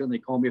leads? Shouldn't they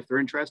call me if they're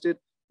interested?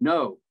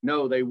 No,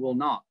 they will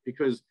not,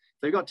 because if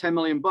they've got 10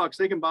 million bucks,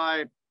 they can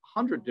buy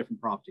 100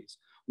 different properties.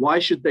 Why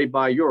should they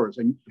buy yours?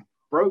 And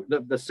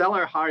the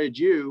seller hired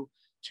you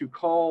to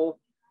call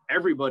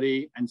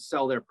everybody and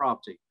sell their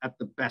property at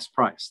the best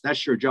price.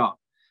 That's your job,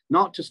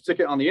 not to stick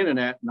it on the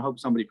internet and hope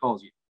somebody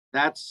calls you.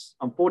 That's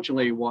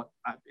unfortunately what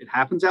it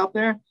happens out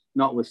there.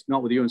 Not with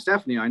you and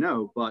Stephanie, I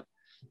know, but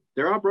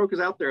there are brokers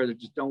out there that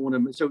just don't want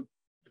to. So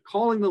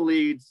calling the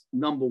leads,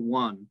 number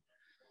one.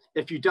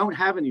 If you don't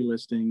have any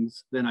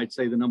listings, then I'd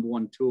say the number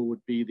one tool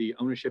would be the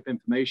ownership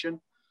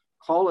information.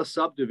 Call a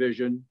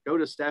subdivision, go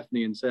to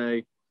Stephanie and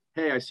say,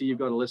 hey, I see you've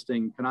got a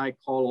listing. Can I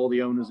call all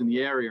the owners in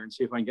the area and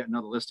see if I can get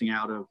another listing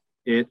out of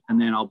it?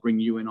 And then I'll bring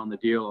you in on the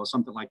deal or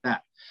something like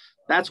that.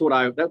 That's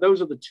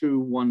those are the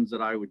two ones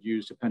that I would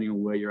use depending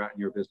on where you're at in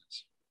your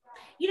business.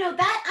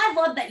 I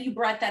love that you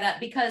brought that up,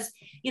 because,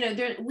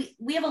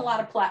 we have a lot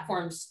of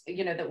platforms,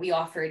 that we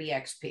offer at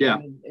EXP. Yeah. I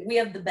mean, we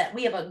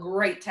have a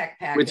great tech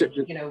package,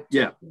 to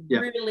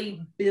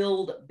really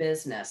build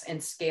business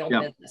and scale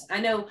business.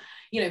 I know,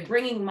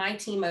 bringing my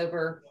team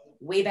over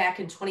way back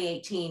in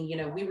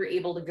 2018, we were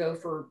able to go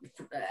for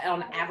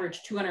on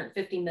average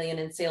 250 million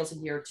in sales a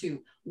year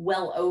to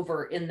well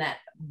over in that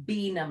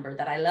B number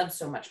that I love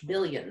so much,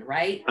 billion,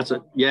 right?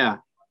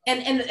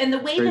 And the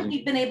way that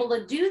we've been able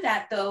to do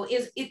that, though,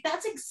 is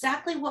that's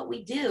exactly what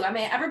we do. I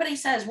mean, everybody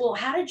says, well,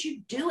 how did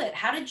you do it?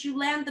 How did you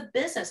land the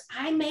business?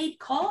 I made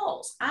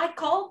calls. I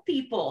called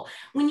people.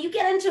 When you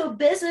get into a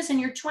business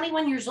and you're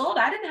 21 years old,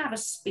 I didn't have a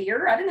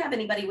spear. I didn't have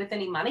anybody with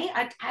any money.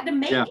 I had to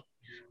make it.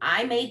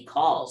 I made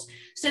calls.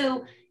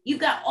 So you've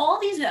got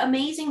all these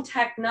amazing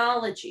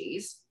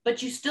technologies,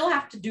 but you still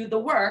have to do the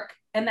work,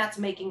 and that's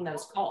making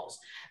those calls.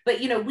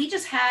 But, we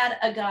just had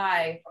a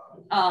guy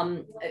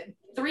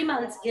 3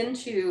 months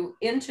into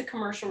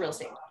commercial real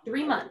estate,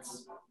 3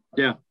 months.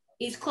 Yeah.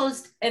 He's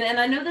closed. And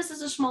I know this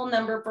is a small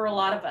number for a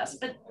lot of us,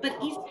 but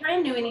he's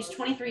brand new and he's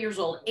 23 years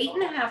old,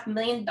 $8.5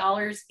 million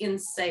in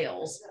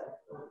sales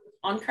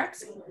on CRE,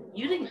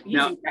 using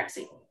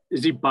CRE.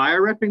 Is he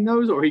buyer repping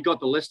those, or he got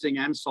the listing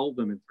and sold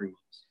them in 3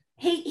 months?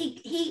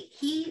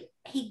 He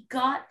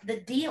got the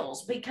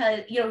deals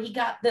because, he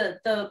got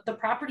the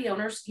property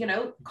owners,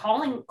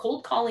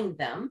 cold calling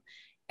them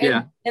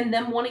and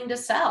them wanting to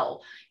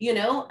sell,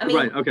 I mean,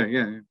 right. Okay.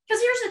 Yeah.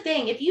 Because here's the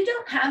thing, if you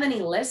don't have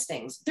any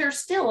listings, there's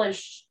still a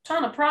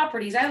ton of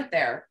properties out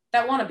there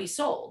that want to be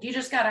sold. You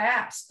just got to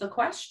ask the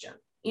question,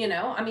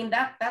 I mean,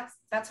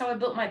 that's how I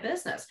built my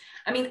business.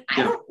 I mean,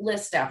 I don't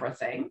list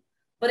everything.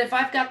 But if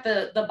I've got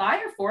the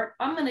buyer for it,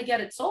 I'm going to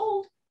get it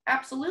sold.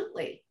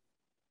 Absolutely.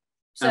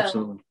 So,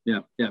 absolutely.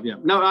 Yeah.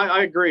 No,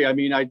 I agree. I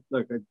mean,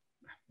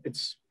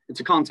 it's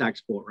a contact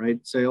sport, right?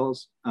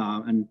 Sales,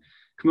 and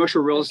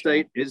commercial real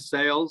estate is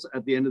sales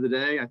at the end of the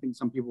day. I think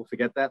some people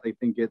forget that. They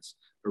think it's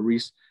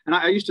and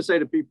I used to say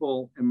to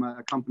people in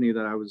my company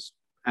that I was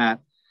at,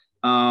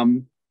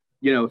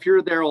 if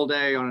you're there all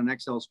day on an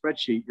Excel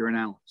spreadsheet, you're an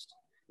analyst.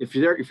 If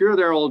you're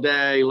there all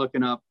day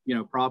looking up,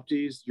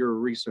 properties, you're a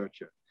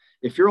researcher.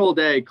 If you're all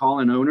day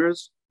calling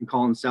owners and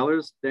calling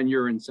sellers, then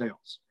you're in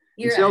sales.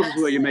 And sales is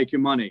where you make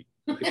your money.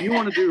 If you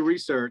want to do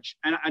research,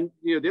 and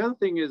the other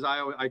thing is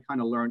I kind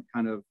of learned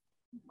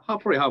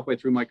probably halfway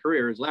through my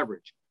career is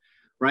leverage,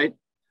 right?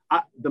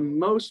 The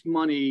most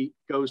money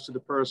goes to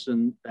the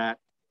person that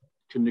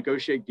can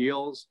negotiate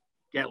deals,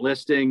 get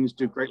listings,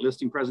 do great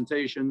listing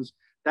presentations.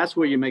 That's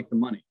where you make the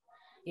money.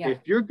 Yeah. If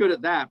you're good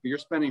at that, but you're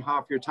spending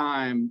half your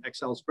time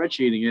Excel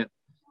spreadsheeting it,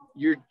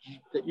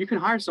 you can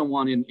hire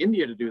someone in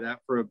India to do that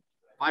for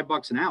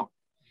 $5 an hour.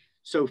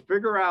 So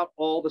figure out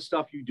all the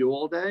stuff you do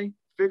all day.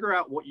 Figure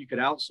out what you could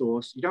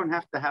outsource. You don't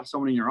have to have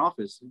someone in your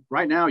office.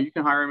 Right now, you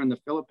can hire them in the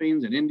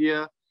Philippines, in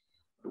India,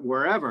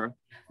 wherever.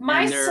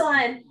 My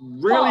son,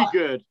 really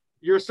good.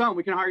 Your son,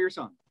 we can hire your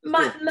son.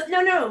 No.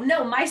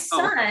 My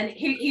son,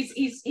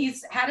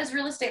 he's had his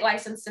real estate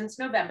license since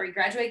November. He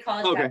graduated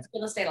college, got his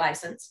real estate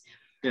license.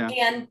 Yeah.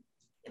 And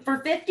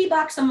for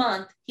 $50 a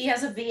month, he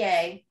has a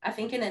VA, I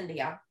think in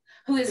India,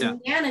 who is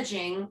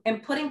managing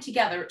and putting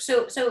together.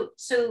 So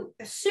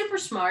super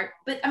smart.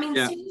 But I mean,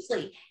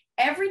 seriously,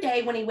 every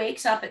day when he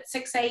wakes up at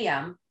 6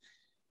 a.m.,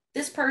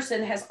 this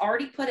person has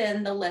already put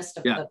in the list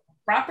of the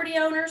property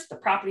owners, the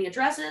property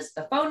addresses,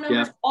 the phone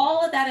numbers,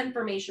 all of that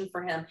information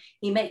for him.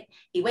 He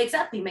wakes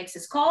up, he makes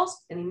his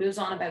calls, and he moves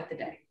on about the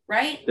day,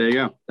 right? There you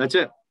go. That's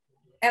it.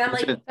 And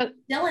I'm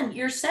Dylan,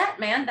 you're set,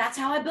 man. That's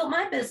how I built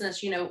my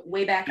business,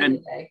 way back in the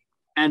day.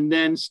 And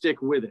then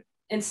stick with it.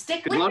 And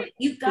stick with it.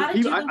 You've got to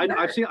do the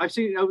work. I've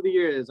seen over the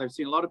years, I've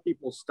seen a lot of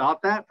people start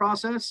that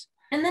process.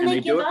 And then they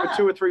do it for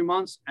 2 or 3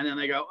 months, and then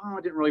they go, "Oh,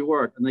 it didn't really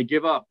work," and they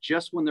give up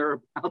just when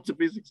they're about to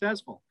be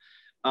successful.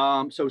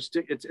 So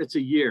it's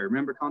a year.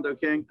 Remember Condo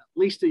King? At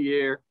least a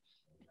year.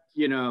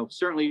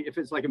 Certainly if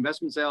it's like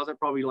investment sales, that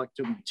probably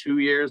took 2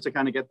 years to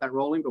kind of get that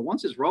rolling. But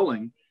once it's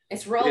rolling,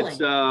 it's rolling.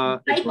 Pipeline.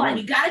 It's rolling.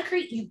 You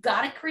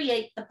got to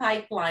create the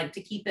pipeline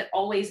to keep it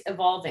always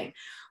evolving.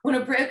 When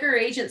a broker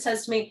agent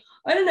says to me,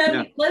 "I don't have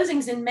any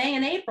closings in May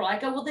and April," I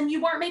go, "Well, then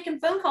you weren't making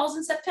phone calls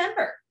in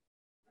September,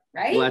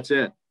 right?" Well, that's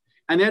it.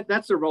 And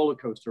that's the roller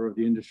coaster of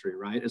the industry,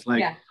 right? It's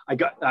like,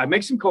 I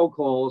make some cold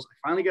calls.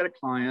 I finally get a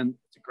client.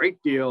 It's a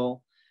great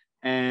deal.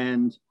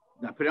 And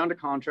I put it under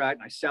contract.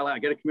 I sell it. I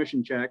get a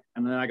commission check.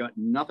 And then I got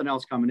nothing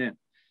else coming in.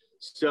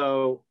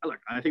 So look,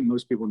 I think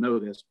most people know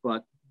this,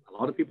 but a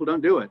lot of people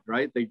don't do it,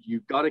 right?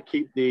 You've got to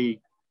keep the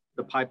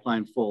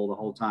pipeline full the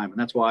whole time. And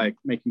that's why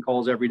making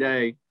calls every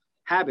day,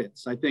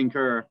 habits, I think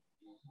are,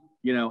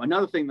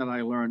 another thing that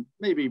I learned,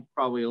 maybe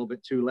probably a little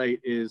bit too late,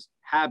 is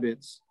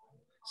habits.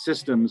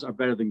 Systems are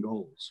better than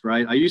goals,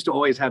 right? I used to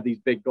always have these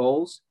big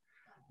goals,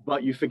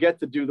 but you forget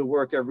to do the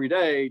work every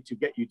day to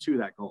get you to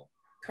that goal.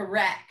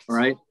 Correct. All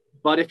right.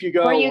 But if you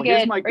go, you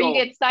get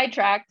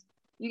sidetracked.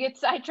 You get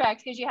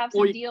sidetracked because you have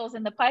some deals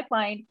in the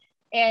pipeline.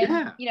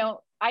 And,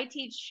 I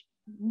teach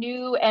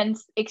new and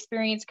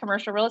experienced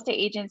commercial real estate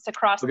agents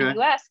across the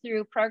US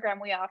through a program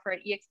we offer at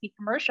eXp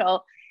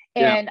Commercial.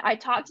 And I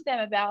talk to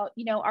them about,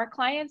 our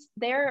clients,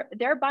 they're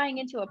buying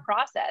into a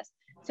process.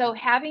 So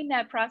having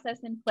that process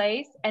in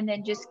place and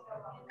then just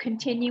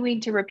continuing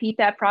to repeat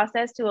that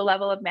process to a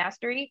level of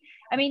mastery.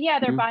 I mean,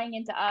 they're buying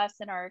into us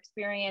and our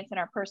experience and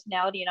our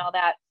personality and all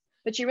that,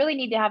 but you really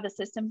need to have the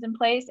systems in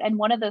place. And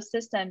one of those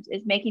systems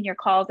is making your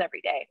calls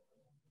every day.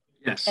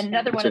 Yes. And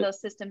another one of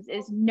those systems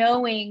is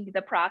knowing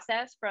the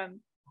process from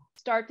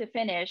start to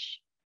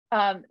finish,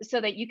 so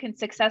that you can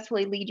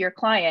successfully lead your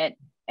client.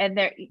 And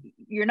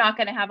you're not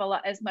going to have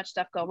as much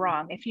stuff go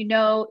wrong. If you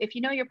know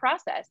your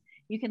process,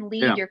 you can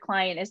lead your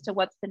client as to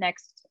what's the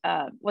next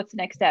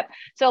step.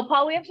 So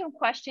Paul, we have some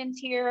questions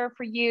here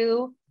for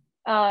you.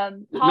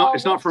 Paul,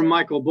 it's not from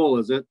Michael Bull,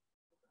 is it?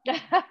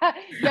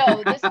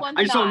 No, this one's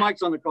I saw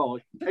Mike's on the call.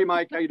 Hey,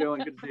 Mike, how you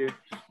doing? Good to see you.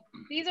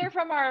 These are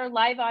from our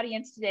live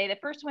audience today. The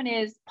first one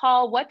is,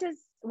 Paul,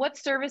 what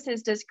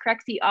services does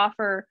CRE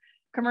offer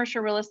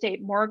commercial real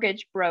estate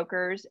mortgage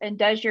brokers? And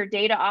does your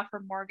data offer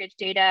mortgage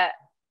data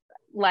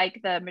like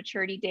the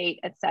maturity date,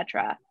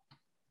 etc.?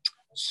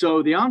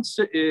 So the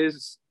answer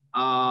is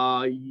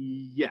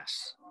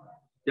yes.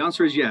 The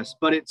answer is yes,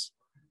 but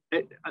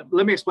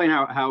let me explain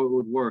how it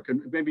would work,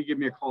 and maybe give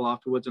me a call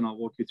afterwards and I'll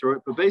walk you through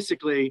it. But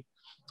basically,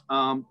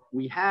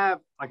 we have,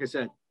 like I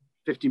said,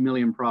 50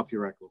 million property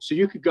records. So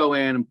you could go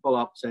in and pull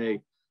up,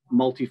 say,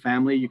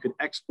 multifamily. You could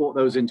export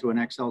those into an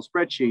Excel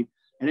spreadsheet.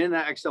 And in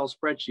that Excel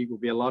spreadsheet will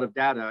be a lot of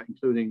data,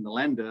 including the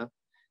lender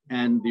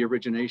and the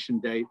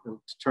origination date, the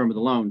term of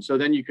the loan. So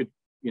then you could,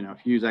 if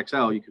you use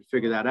Excel, you could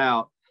figure that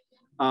out.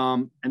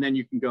 And then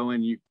you can go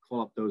in, you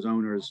call up those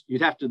owners.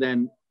 You'd have to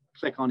then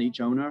click on each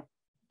owner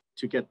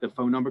to get the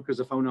phone number, because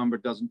the phone number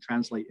doesn't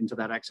translate into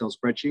that Excel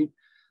spreadsheet.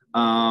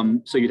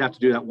 So you'd have to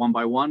do that one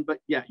by one, but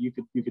yeah, you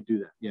could do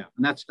that. Yeah.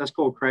 And that's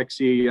called CRE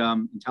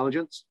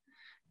intelligence.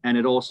 And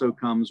it also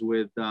comes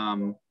with, you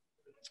know,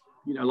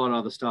 a lot of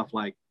other stuff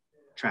like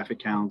traffic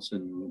counts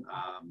and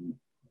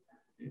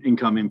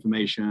income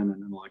information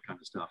and all that kind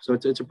of stuff. So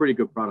it's a pretty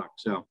good product.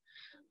 So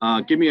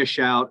give me a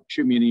shout,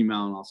 shoot me an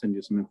email, and I'll send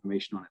you some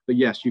information on it. But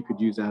yes, you could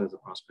use that as a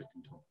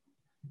prospecting tool.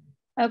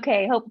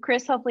 Okay,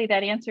 Chris, hopefully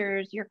that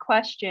answers your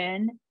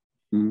question.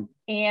 Mm-hmm.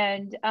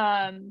 And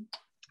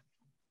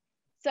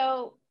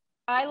so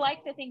I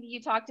like the thing that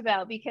you talked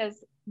about,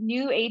 because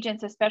new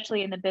agents,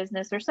 especially in the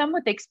business, or some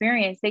with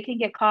experience, they can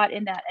get caught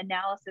in that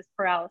analysis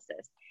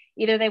paralysis.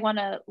 Either they want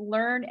to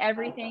learn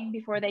everything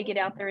before they get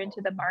out there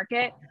into the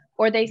market,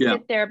 or they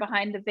sit there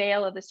behind the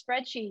veil of the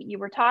spreadsheet you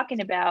were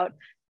talking about.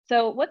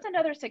 So what's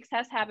another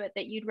success habit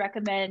that you'd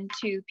recommend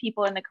to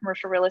people in the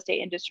commercial real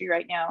estate industry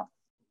right now?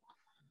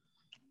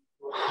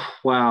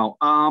 Wow.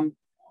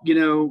 You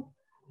know,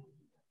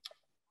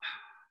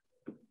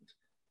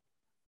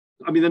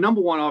 I mean, the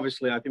number one,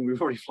 obviously, I think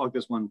we've already flogged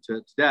this one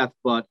to death,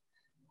 but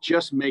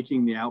just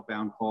making the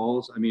outbound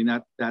calls. I mean,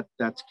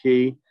 that's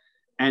key,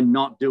 and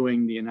not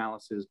doing the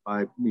analysis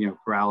by, you know,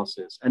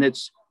 paralysis. And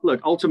it's,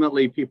 look,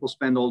 ultimately people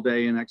spend all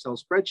day in Excel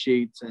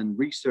spreadsheets and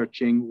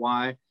researching.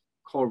 Why?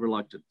 Call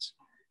reluctance.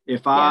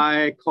 If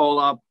I call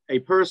up a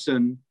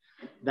person,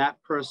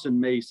 that person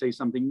may say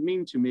something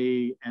mean to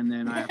me, and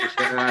then I have to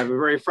say I have a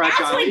very fragile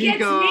ego. That's what gets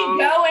me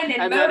going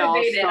and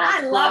motivated.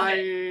 I love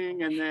it.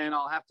 And then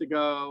I'll have to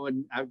go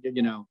and,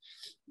 you know,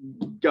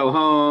 go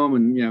home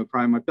and, you know,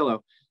 cry on my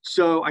pillow.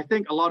 So I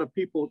think a lot of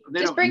people,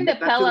 they just bring the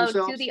pillow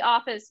to the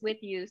office with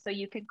you so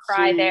you can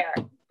cry there.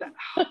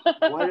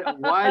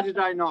 Why did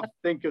I not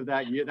think of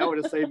that? That would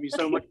have saved me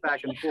so much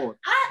back and forth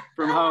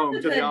from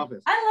home to the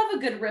office. I love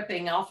a good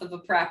ripping off of a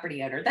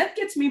property owner. That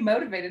gets me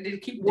motivated to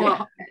keep doing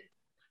it.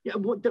 Yeah,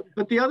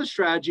 but the other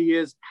strategy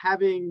is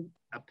having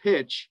a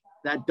pitch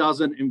that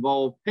doesn't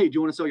involve, hey, do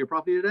you want to sell your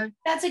property today?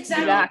 That's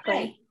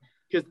exactly.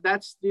 Because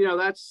that's, you know,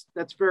 that's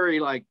very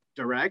like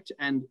direct.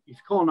 And if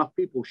you call enough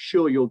people,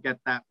 sure, you'll get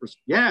that.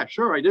 Yeah,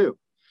 sure, I do.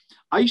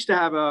 I used to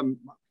have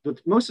the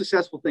most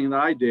successful thing that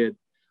I did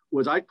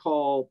was I'd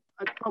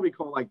probably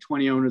call like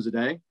 20 owners a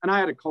day. And I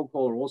had a cold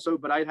caller also,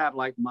 but I'd have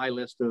like my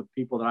list of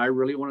people that I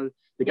really wanted.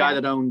 The guy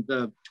that owned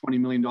the $20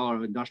 million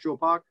industrial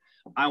park,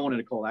 I wanted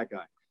to call that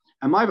guy.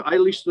 And I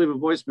used to leave a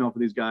voicemail for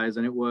these guys,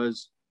 and it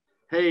was,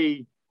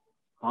 hey,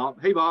 Bob,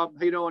 how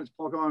you doing? It's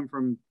Paul Cohen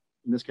from,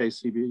 in this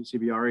case,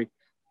 CBRE,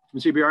 from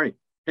CBRE.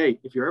 Hey,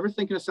 if you're ever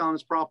thinking of selling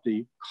this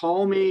property,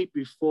 call me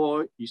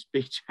before you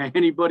speak to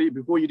anybody,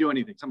 before you do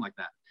anything, something like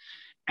that.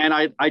 And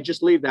I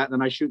just leave that, and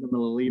then I shoot them a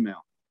little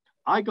email.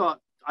 I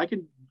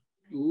can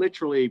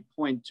literally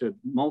point to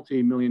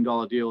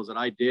multi-million-dollar deals that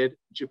I did.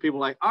 People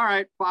like, all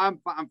right, I'm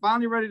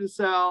finally ready to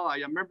sell. I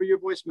remember your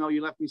voicemail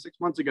you left me 6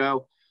 months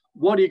ago.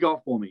 What do you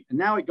got for me? And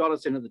now it got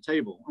us into the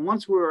table. And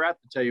once we were at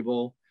the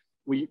table,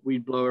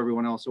 we'd blow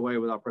everyone else away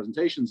with our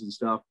presentations and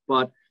stuff.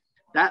 But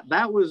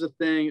that was a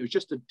thing. It was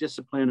just a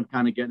discipline of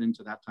kind of getting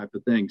into that type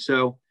of thing.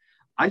 So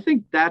I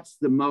think that's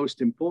the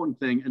most important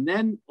thing. And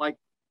then like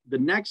the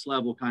next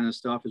level kind of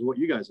stuff is what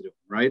you guys are doing,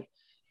 right?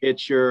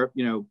 It's your,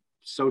 you know,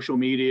 social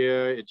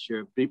media. It's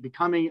your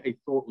becoming a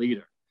thought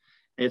leader.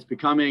 It's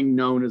becoming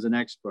known as an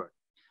expert.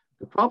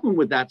 The problem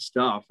with that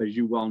stuff, as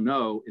you well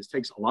know, is it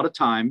takes a lot of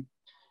time.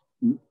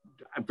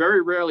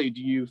 Very rarely do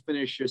you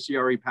finish your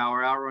CRE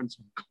Power Hour and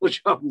some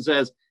college up and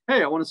says,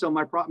 hey, I want to sell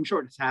my property. I'm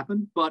sure it's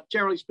happened, but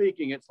generally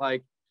speaking, it's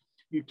like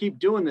you keep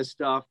doing this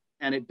stuff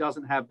and it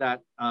doesn't have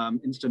that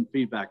instant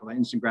feedback or that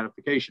instant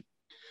gratification.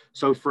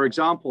 So for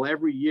example,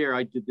 every year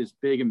I did this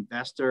big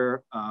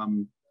investor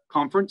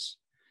conference,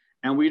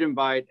 and we'd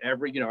invite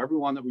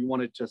everyone that we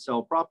wanted to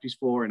sell properties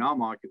for in our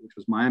market, which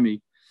was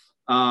Miami.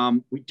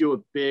 We'd do a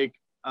big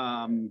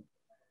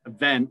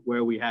event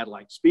where we had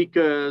like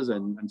speakers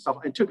and stuff.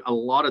 It took a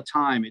lot of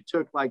time. It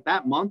took like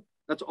that month.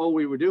 That's all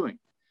we were doing.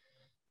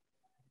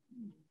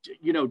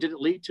 You know, did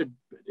it lead to,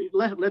 it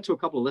led to a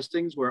couple of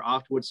listings where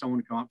afterwards someone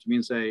would come up to me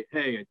and say,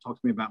 hey,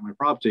 talk to me about my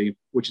property,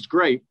 which is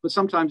great, but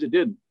sometimes it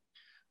didn't.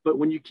 But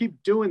when you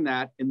keep doing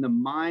that in the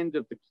mind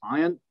of the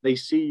client, they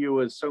see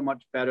you as so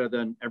much better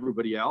than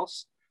everybody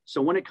else.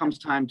 So when it comes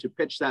time to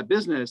pitch that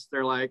business,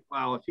 they're like,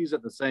 wow, if he's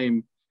at the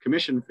same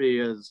commission fee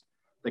as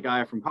the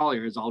guy from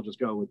Colliers, I'll just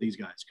go with these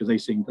guys, because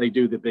they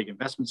do the big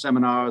investment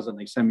seminars and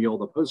they send me all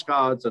the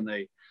postcards and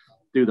they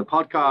do the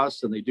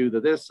podcasts and they do the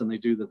this and they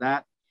do the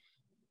that.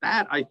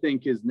 That I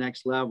think is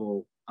next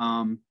level.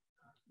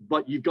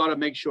 But you've got to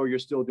make sure you're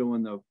still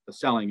doing the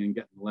selling and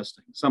getting the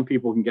listing. Some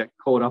people can get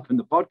caught up in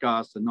the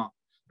podcast and not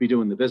be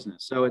doing the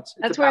business. So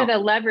that's where the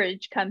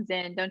leverage comes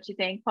in, don't you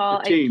think,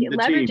 Paul?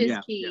 Leverage is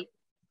key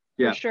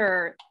for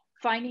sure.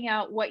 Finding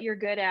out what you're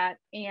good at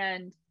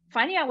and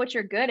finding out what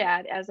you're good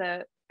at as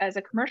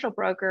a commercial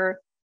broker,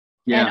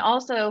 and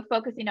also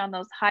focusing on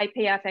those high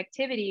payoff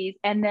activities,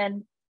 and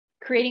then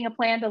creating a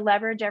plan to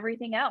leverage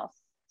everything else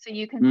so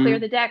you can clear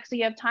the deck so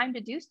you have time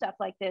to do stuff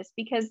like this.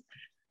 Because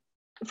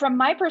from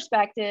my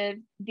perspective,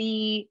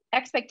 the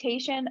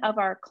expectation of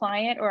our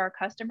client or our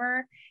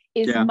customer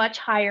is much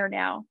higher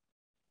now.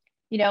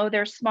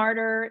 they're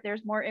smarter,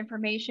 there's more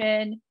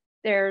information,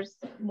 there's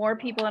more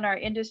people in our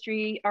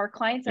industry, our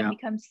clients have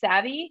become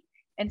savvy.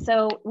 And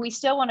so we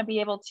still want to be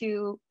able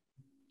to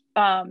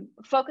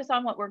focus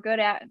on what we're good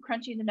at,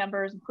 crunching the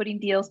numbers and putting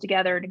deals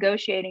together,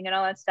 negotiating and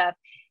all that stuff,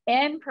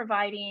 and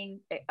providing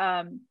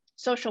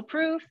social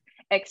proof,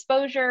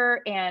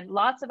 exposure, and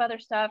lots of other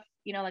stuff.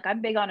 Like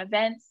I'm big on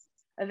events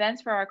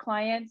for our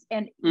clients.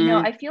 And,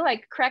 I feel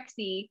like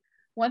CRE,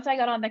 once I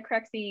got on the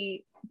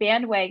CRE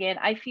bandwagon,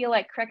 I feel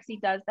like CRE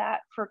does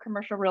that for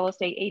commercial real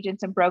estate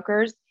agents and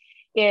brokers,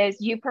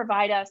 is you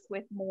provide us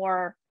with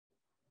more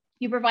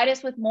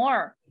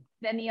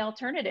than the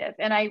alternative.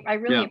 And I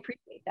really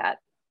appreciate that.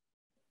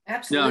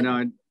 Absolutely.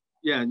 No,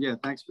 yeah.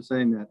 Thanks for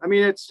saying that. I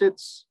mean, it's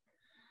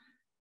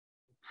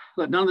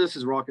look, none of this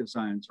is rocket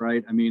science,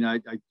 right? I mean, I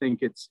think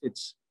it's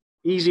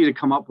easy to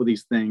come up with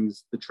these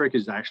things. The trick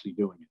is actually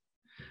doing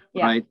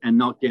it, right? And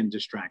not getting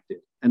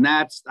distracted. And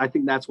I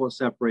think that's what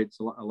separates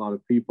a lot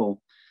of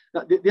people.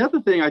 The other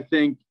thing, I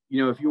think,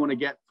 if you want to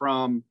get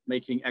from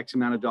making X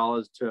amount of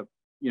dollars to,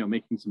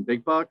 making some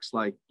big bucks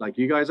like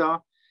you guys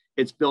are,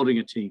 it's building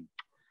a team.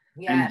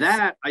 Yes. And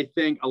that, I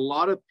think, a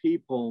lot of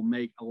people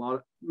make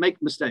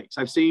mistakes.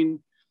 I've seen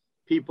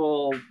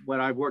people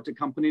when I've worked at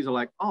companies are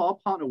like, oh,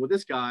 I'll partner with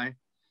this guy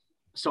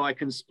so I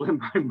can split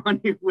my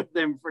money with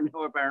them for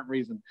no apparent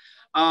reason.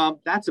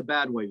 That's a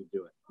bad way to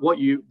do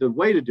it. The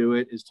way to do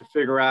it is to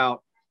figure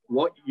out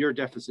what your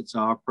deficits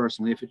are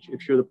personally,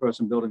 if you're the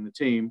person building the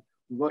team,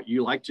 what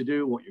you like to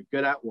do, what you're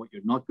good at, what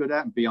you're not good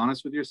at, and be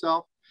honest with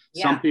yourself.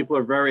 Yeah. Some people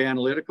are very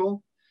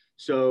analytical.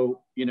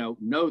 So,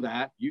 know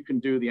that you can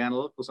do the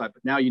analytical side,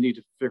 but now you need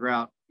to figure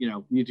out,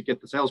 you need to get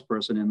the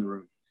salesperson in the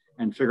room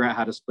and figure out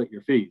how to split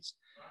your fees.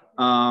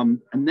 And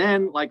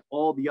then like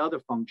all the other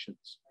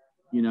functions,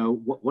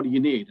 what do you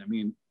need? I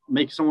mean,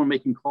 someone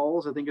making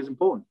calls, I think is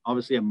important.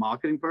 Obviously a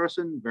marketing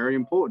person, very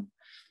important,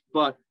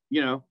 but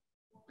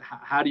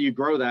how do you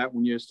grow that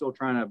when you're still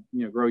trying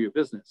to, grow your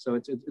business? So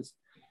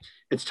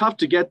it's tough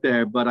to get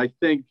there, but I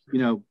think,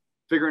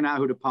 figuring out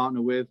who to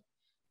partner with,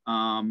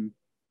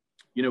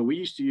 we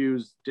used to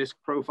use disc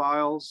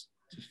profiles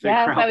to figure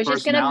out I was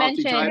just going to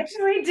mention types.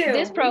 We do.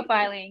 Disc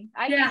profiling.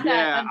 I use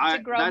that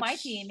to grow my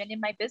team and in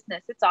my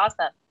business. It's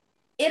awesome.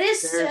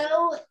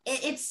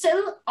 It's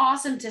so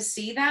awesome to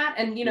see that.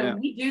 And,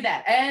 we do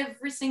that.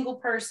 Every single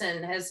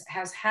person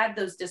has had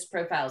those disc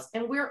profiles,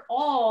 and we're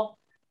all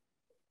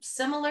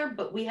similar,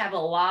 but we have a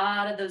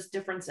lot of those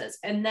differences.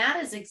 And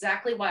that is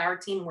exactly why our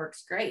team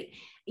works great.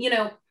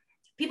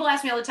 People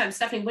ask me all the time,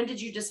 Stephanie, when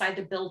did you decide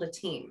to build a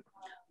team?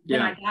 When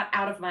I got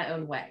out of my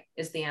own way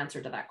is the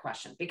answer to that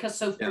question. Because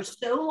for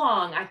so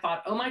long, I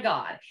thought, oh my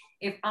God,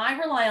 if I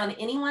rely on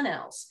anyone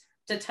else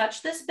to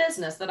touch this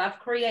business that I've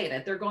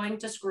created, they're going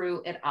to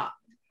screw it up.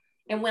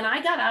 And when I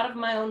got out of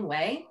my own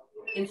way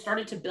and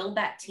started to build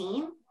that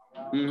team,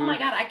 oh my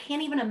God, I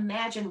can't even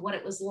imagine what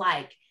it was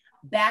like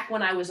back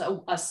when I was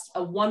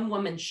a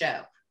one-woman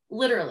show.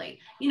 Literally,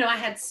 I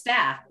had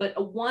staff, but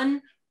a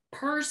one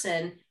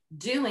person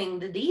doing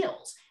the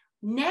deals.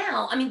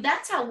 Now, I mean,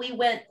 that's how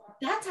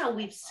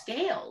we've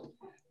scaled.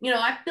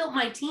 I've built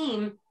my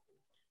team.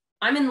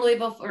 I'm in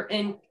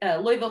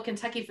Louisville,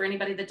 Kentucky, for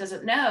anybody that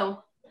doesn't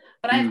know,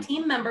 but I have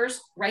team members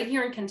right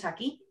here in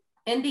Kentucky,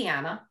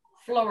 Indiana,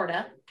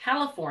 Florida,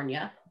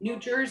 California, New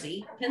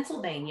Jersey,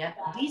 Pennsylvania,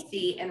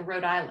 DC, and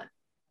Rhode Island.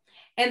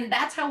 And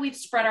that's how we've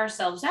spread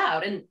ourselves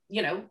out. And,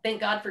 thank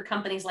God for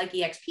companies like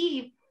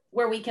EXP,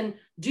 where we can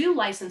do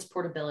license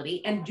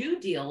portability and do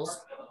deals,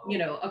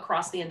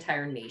 across the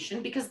entire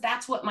nation, because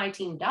that's what my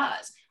team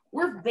does.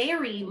 We're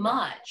very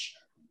much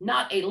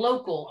not a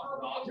local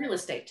real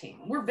estate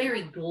team. We're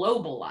very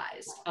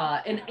globalized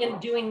and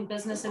doing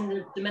business in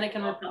the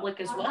Dominican Republic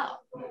as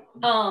well,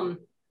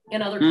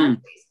 in other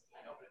countries.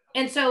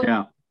 And so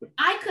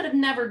I could have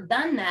never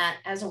done that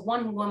as a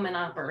one-woman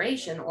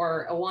operation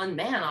or a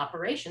one-man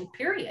operation,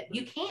 period.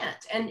 You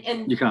can't.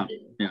 And you can't.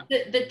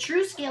 The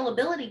true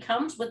scalability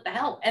comes with the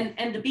help.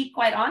 And to be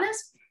quite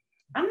honest,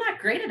 I'm not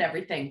great at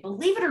everything.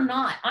 Believe it or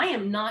not, I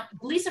am not.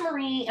 Lisa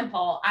Marie and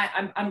Paul,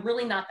 I'm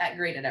really not that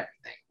great at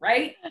everything,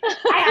 right?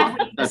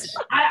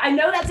 I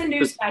know that's a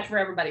newsflash for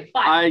everybody,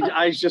 but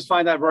I just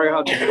find that very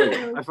hard to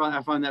believe.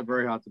 I find that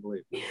very hard to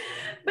believe.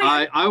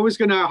 I was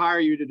going to hire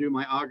you to do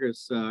my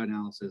Argus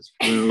analysis.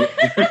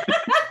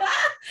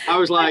 I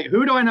was like,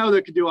 who do I know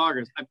that could do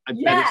Argus? I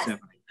bet it's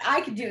Stephanie.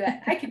 I could do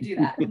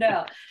that.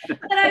 No,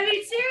 but I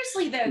mean,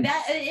 seriously though,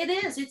 that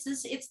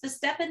it's the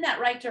step in that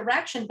right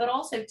direction, but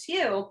also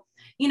too,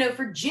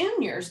 for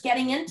juniors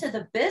getting into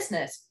the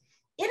business,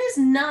 it is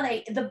not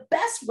the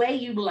best way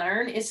you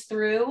learn is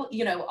through,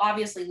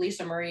 obviously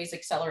Lisa Marie's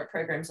Accelerate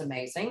program is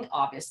amazing.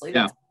 Obviously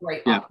that's a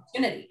great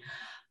opportunity,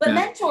 but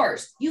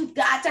mentors, you've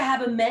got to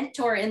have a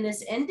mentor in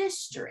this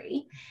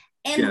industry,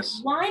 and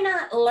why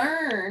not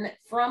learn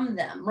from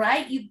them,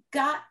 right?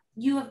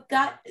 You have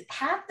got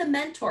have the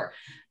mentor,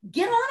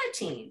 get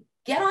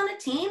on a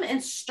team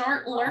and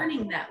start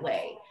learning that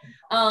way.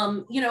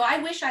 I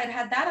wish I'd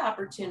had that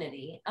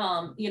opportunity,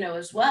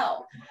 as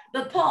well.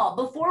 But Paul,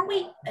 before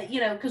we,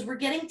 because we're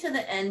getting to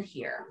the end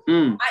here,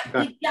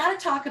 we've got to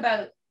talk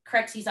about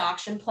Crexy's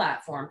auction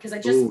platform because I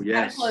just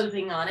had a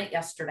closing on it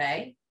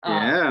yesterday.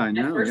 I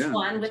know. The first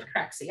one with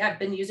Crexy. I've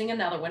been using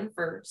another one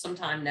for some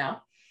time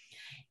now.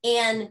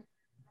 And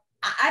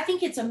I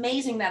think it's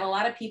amazing that a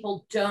lot of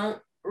people don't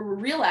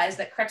realize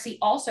that Crexy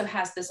also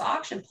has this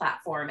auction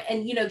platform.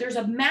 And, you know, there's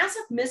a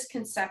massive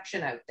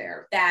misconception out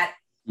there that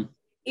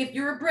if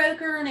you're a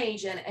broker or an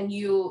agent and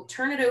you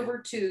turn it over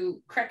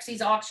to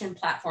Crexy's auction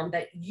platform,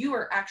 that you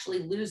are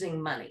actually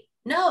losing money.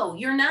 No,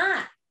 you're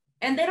not.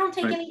 And they don't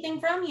take anything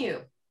from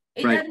you.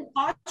 It doesn't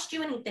cost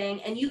you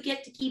anything, and you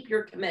get to keep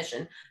your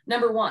commission.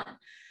 Number one,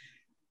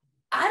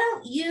 I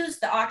don't use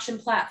the auction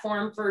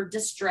platform for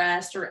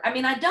distress, or I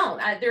mean, I don't.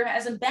 There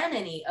hasn't been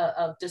any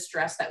of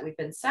distress that we've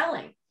been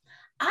selling.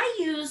 I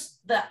use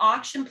the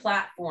auction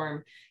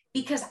platform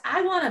because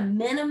I want to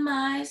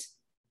minimize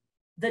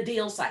the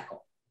deal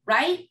cycle.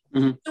 Right?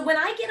 Mm-hmm. So when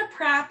I get a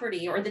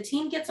property or the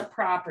team gets a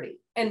property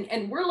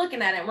and we're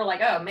looking at it and we're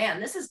like, oh man,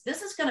 this is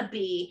going to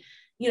be,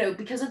 you know,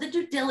 because of the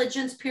due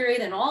diligence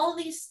period and all of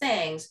these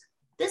things,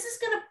 this is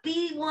going to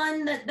be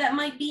one that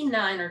might be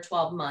 9 or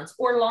 12 months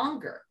or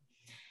longer.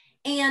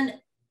 And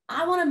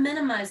I want to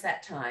minimize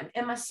that time.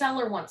 And my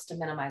seller wants to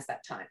minimize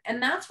that time.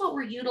 And that's what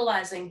we're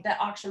utilizing the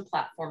auction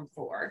platform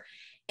for.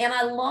 And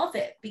I love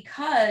it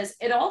because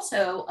it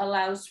also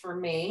allows for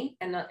me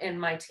and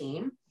my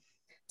team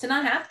to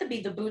not have to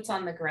be the boots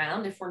on the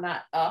ground if we're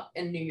not up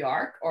in New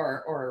York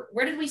or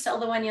where did we sell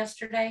the one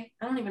yesterday?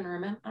 I don't even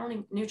remember.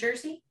 New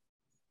Jersey?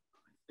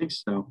 I think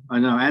so. I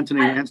know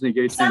Anthony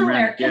Gates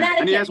somewhere.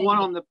 And he has one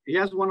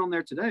on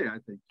there today, I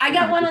think. I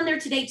got one on there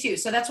today too.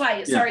 So that's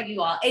why, sorry,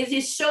 you all. It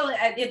is so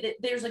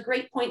there's a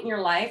great point in your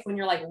life when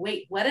you're like,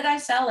 wait, what did I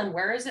sell and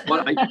where is it?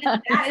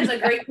 That is a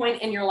great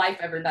point in your life,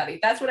 everybody.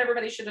 That's what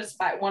everybody should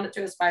wanted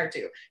to aspire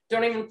to.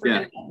 Don't even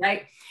forget it,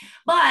 right?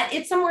 But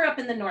it's somewhere up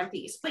in the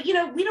Northeast. But you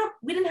know,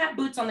 we didn't have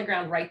boots on the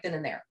ground right then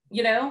and there,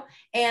 you know,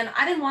 and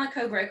I didn't want a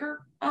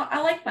co-broker.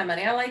 I like my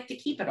money. I like to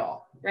keep it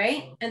all,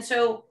 right? And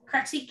so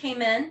Crexy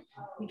came in,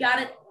 we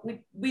got it,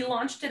 we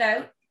launched it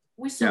out,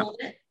 we sold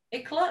it,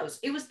 it closed.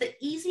 It was the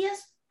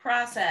easiest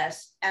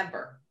process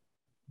ever.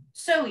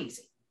 So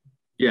easy.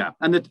 Yeah,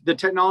 and the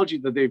technology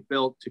that they've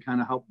built to kind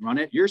of help run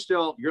it, you're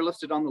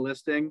listed on the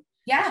listing.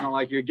 Yeah. It's not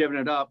like you're giving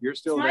it up. You're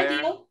still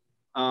there.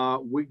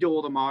 We do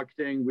all the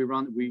marketing.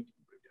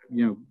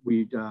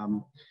 We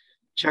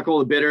check all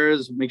the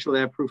bidders, make sure they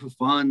have proof of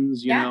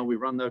funds, you know, we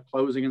run the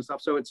closing and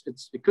stuff. So it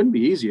couldn't be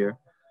easier.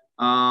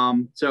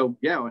 So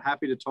yeah, we're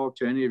happy to talk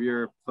to any of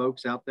your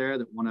folks out there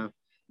that want to,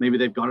 maybe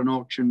they've got an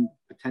auction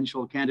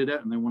potential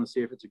candidate and they want to see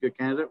if it's a good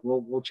candidate.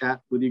 We'll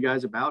chat with you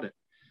guys about it.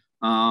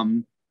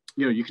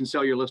 You know, you can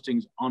sell your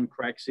listings on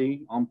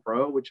Crexy, on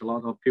Pro, which a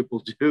lot of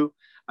people do.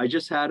 I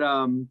just had,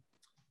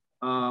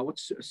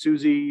 what's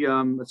Susie at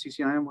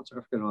CCIM? I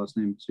forget her last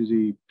name.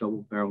 Susie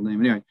double barrel name.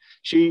 Anyway,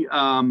 she,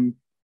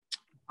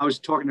 I was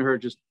talking to her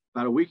just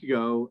about a week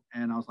ago,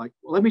 and I was like,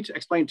 well, let me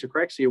explain to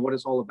Crexy what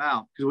it's all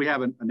about, because we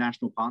have a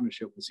national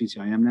partnership with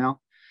CCIM now,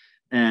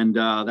 and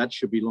that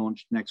should be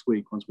launched next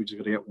week once we just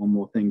got to get one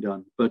more thing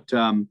done. But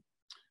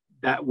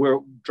that we're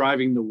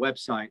driving the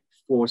website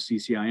for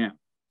CCIM.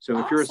 So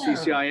if you're a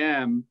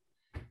CCIM,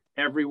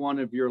 every one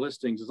of your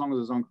listings, as long as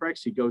it's on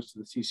Crexy, goes to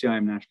the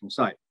CCIM national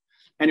site.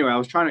 Anyway, I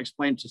was trying to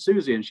explain to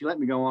Susie, and she let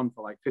me go on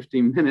for like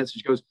 15 minutes.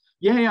 She goes,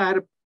 yeah, I had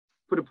to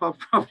put a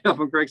property up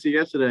on Crexy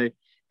yesterday,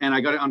 and I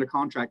got it under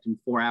contract in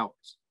 4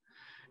 hours.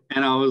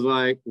 And I was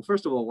like, well,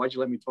 first of all, why'd you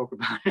let me talk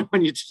about it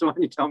when you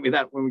told me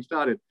that when we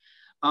started?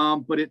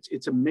 But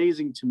it's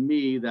amazing to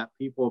me that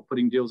people are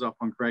putting deals up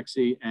on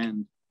Crexy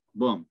and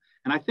boom.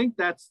 And I think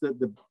that's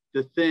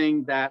the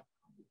thing that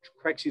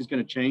Crexy is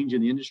going to change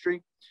in the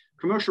industry.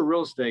 Commercial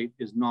real estate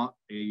is not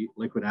a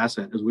liquid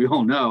asset, as we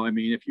all know. I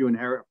mean, if you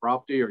inherit a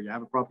property or you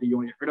have a property you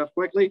want to get rid of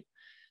quickly,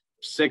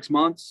 6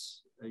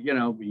 months, you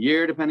know, a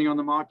year, depending on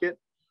the market.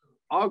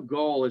 Our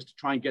goal is to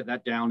try and get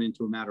that down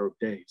into a matter of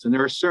days. And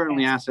there are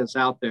certainly assets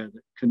out there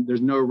that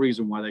there's no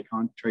reason why they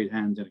can't trade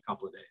hands in a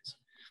couple of days.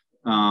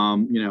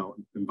 You know,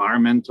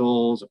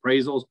 environmentals,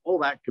 appraisals, all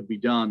that could be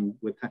done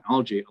with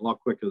technology a lot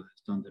quicker than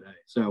it's done today.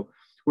 So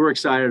we're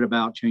excited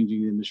about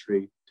changing the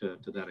industry to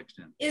that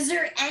extent. Is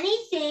there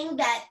anything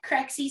that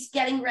Crexy's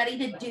getting ready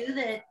to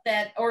do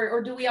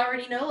or do we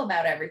already know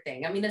about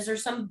everything? I mean, is there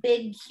some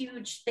big,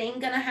 huge thing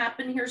going to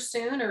happen here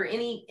soon, or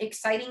any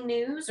exciting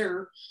news?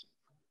 Or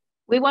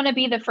we want to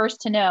be the first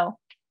to know.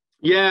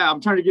 Yeah,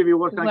 I'm trying to give you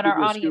what kind of our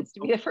audience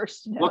to be the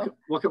first to know.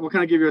 What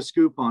can I give you a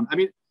scoop on? I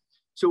mean,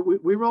 so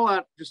we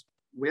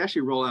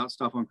actually roll out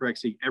stuff on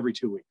Crexy every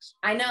 2 weeks.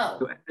 I know.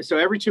 So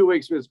every 2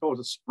 weeks it's called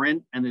a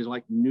sprint, and there's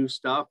like new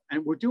stuff,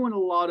 and we're doing a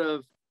lot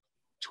of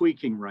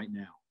tweaking right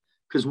now,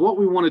 because what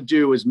we want to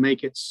do is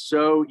make it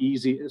so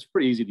easy. It's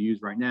pretty easy to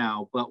use right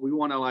now, but we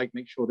want to like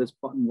make sure this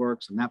button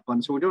works and that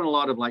button. So we're doing a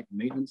lot of like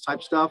maintenance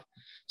type stuff.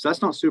 So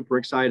that's not super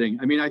exciting.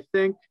 I mean, I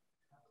think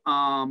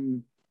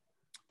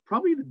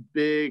probably the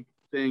big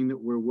thing that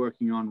we're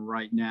working on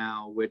right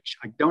now, which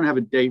I don't have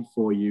a date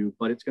for you,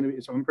 but it's going to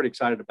be, so I'm pretty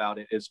excited about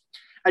it, is,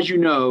 as you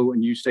know,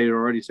 and you stated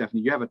already,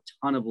 Stephanie, you have a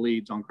ton of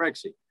leads on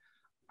Crexy.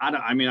 I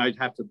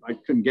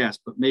couldn't guess,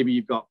 but maybe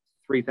you've got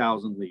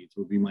 3,000 leads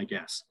would be my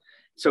guess.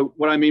 So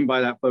what I mean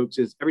by that, folks,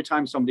 is every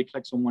time somebody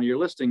clicks on one of your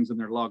listings and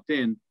they're logged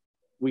in,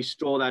 we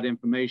store that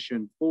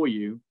information for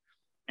you.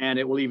 And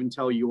it will even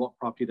tell you what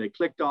property they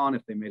clicked on,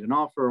 if they made an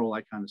offer, all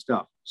that kind of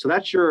stuff. So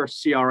that's your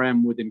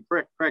CRM within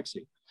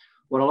Crexi.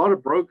 What a lot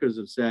of brokers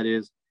have said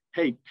is,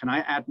 hey, can I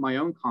add my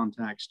own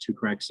contacts to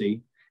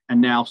Crexi and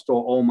now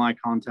store all my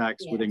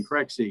contacts within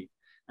Crexi?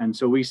 And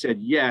so we said,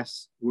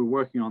 yes, we're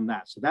working on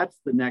that. So that's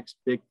the next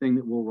big thing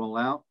that we'll roll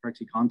out,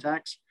 Crexi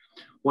Contacts.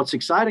 What's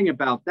exciting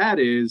about that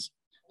is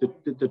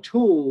the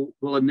tool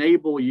will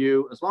enable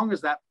you, as long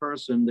as that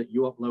person that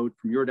you upload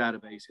from your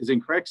database is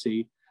in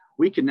Crexi,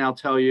 we can now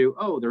tell you,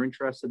 oh, they're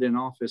interested in an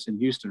office in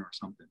Houston or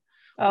something.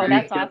 Oh,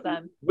 that's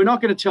awesome. We're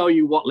not going to tell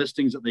you what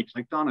listings that they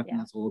clicked on. I think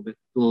that's a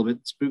little bit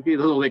spooky, a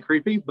little bit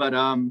creepy, but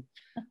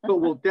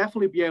we'll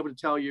definitely be able to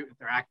tell you if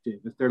they're active,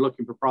 if they're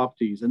looking for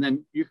properties, and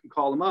then you can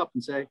call them up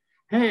and say,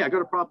 hey, I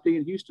got a property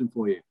in Houston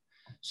for you.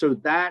 So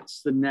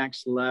that's the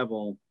next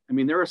level. I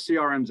mean, there are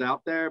CRMs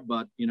out there,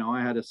 but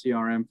I had a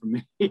CRM for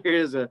many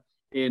years. I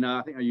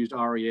think I used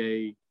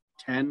REA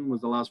 10 was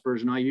the last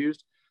version I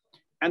used.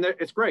 And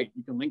it's great.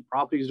 You can link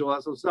properties to all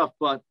that sort of stuff.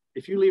 But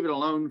if you leave it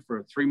alone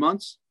for 3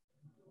 months,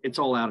 it's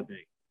all out of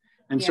date.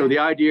 And so the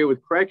idea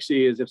with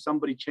Crexi is if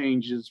somebody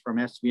changes from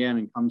SVN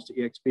and comes to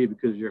EXP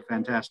because of your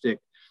fantastic,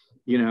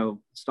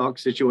 stock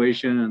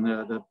situation and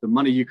the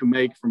money you can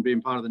make from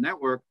being part of the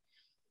network,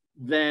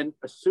 then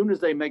as soon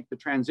as they make the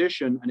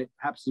transition and it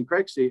happens in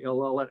Crexi,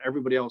 it'll let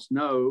everybody else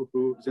know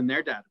who's in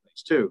their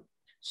database too.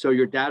 So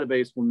your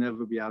database will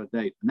never be out of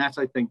date. And that's,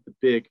 I think, the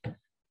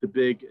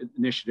big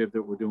initiative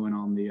that we're doing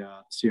on the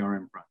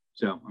CRM front.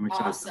 So I'm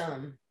excited.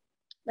 Awesome.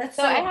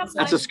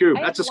 That's a scoop.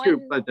 That's a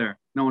scoop right there.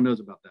 No one knows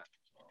about that.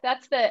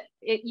 That's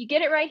you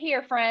get it right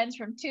here, friends,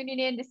 from tuning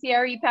in to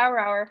CRE Power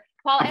Hour.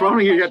 Paul, I'm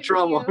probably going to get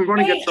trouble. I'm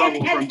going to get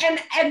trouble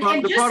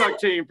from the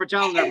product team for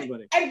telling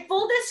everybody. And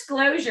full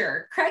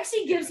disclosure,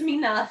 Crexi gives me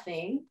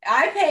nothing.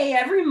 I pay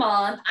every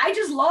month. I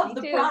just love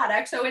the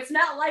product. So it's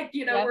not like,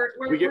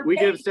 we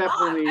give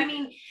Stephanie. I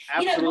mean,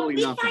 absolutely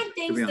we find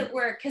things that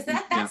work, because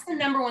that's the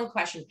number one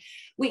question.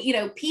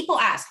 People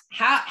ask,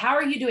 how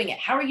are you doing it?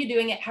 How are you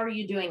doing it? How are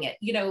you doing it?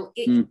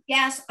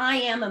 Yes, I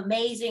am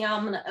amazing.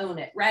 I'm going to own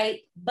it.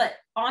 Right. But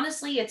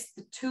honestly, it's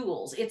the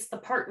tools, it's the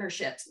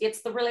partnerships,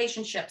 it's the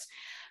relationships.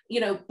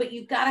 But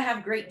you've got to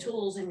have great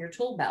tools in your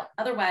tool belt.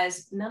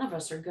 Otherwise, none of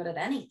us are good at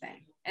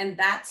anything. And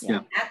that's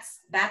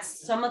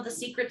some of the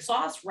secret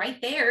sauce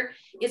right there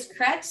is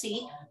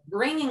Crexi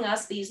bringing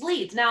us these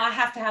leads. Now I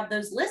have to have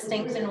those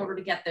listings in order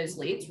to get those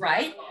leads,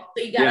 right?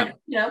 So you got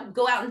to,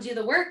 go out and do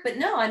the work. But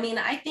no, I mean,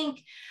 I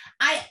think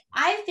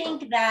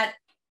that,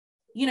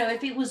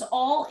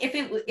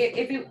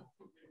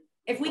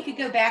 if we could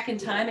go back in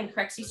time and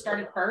Crexi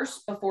started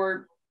first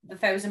before the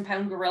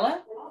 1,000-pound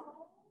gorilla,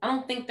 I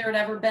don't think there'd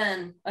ever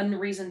been a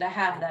reason to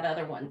have that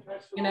other one,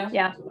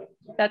 Yeah,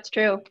 that's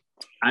true.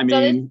 I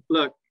mean,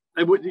 look,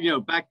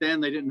 back then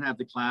they didn't have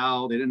the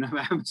cloud. They didn't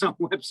have Amazon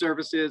Web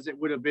Services. It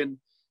would have been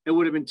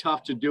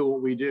tough to do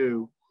what we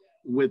do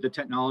with the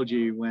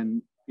technology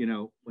when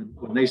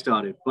they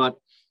started. But,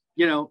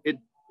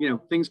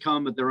 things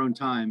come at their own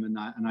time. And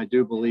I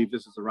do believe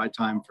this is the right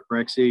time for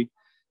Crexi.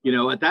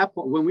 At that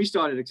point, when we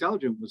started,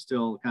 Xceligent was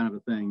still kind of a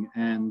thing.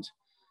 And,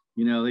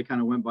 they kind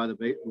of went by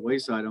the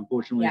wayside,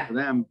 unfortunately for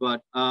them.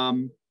 But,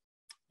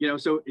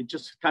 so it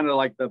just kind of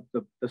like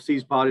the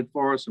seas parted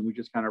for us and we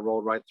just kind of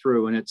rolled right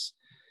through. And it's,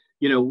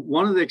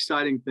 one of the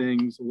exciting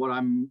things, what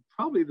I'm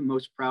probably the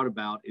most proud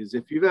about is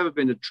if you've ever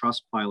been to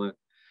Trustpilot,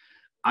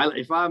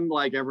 if I'm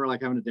ever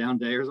having a down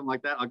day or something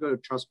like that, I'll go to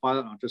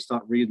Trustpilot and I'll just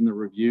start reading the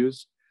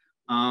reviews.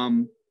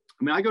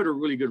 I go to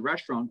really good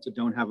restaurants that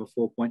don't have a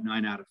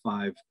 4.9 out of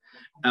 5.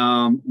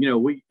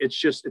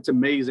 It's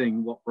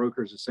amazing what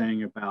brokers are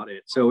saying about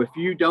it. So if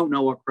you don't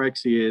know what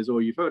Crexi is,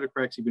 or you've heard of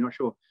Crexi, but you're not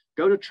sure,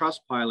 go to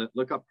Trustpilot,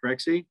 look up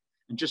Crexi,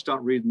 and just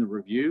start reading the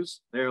reviews.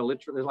 There's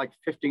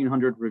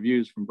 1,500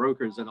 reviews from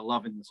brokers that are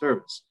loving the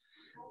service.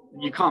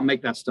 You can't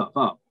make that stuff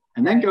up.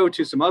 And then go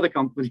to some other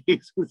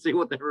companies and see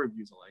what their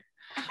reviews are like.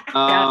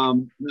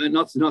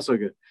 Not so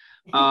good.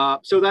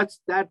 So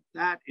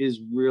that is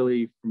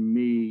really, for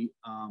me,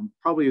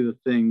 probably the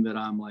thing that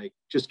I'm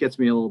just gets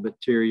me a little bit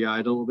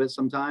teary-eyed a little bit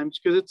sometimes,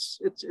 because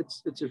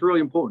it's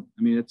really important.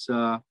 I mean, it's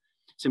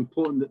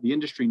important that the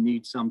industry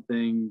needs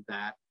something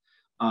that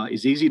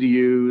is easy to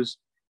use,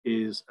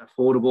 is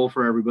affordable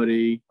for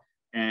everybody,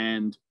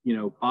 and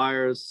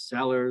buyers,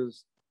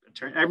 sellers,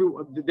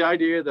 everyone. The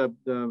idea, I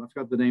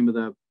forgot the name of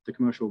the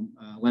commercial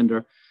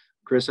lender,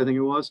 Chris, I think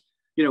it was.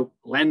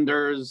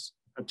 Lenders,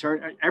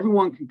 attorney,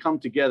 everyone can come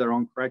together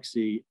on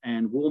Crexi,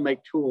 and we'll make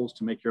tools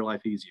to make your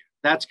life easier.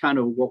 That's kind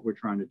of what we're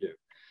trying to do.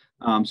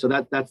 So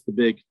that's the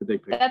big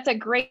picture. That's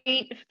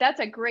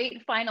a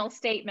great final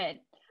statement.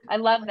 I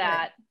love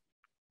that.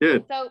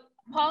 Good. So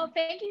Paul,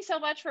 thank you so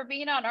much for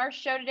being on our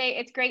show today.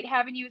 It's great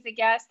having you as a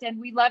guest, and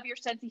we love your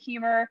sense of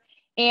humor.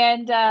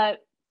 And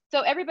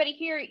so everybody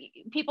here,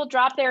 people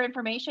drop their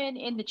information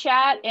in the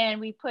chat, and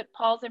we put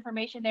Paul's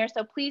information there.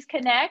 So please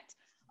connect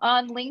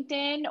on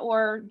LinkedIn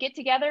or get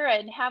together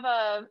and have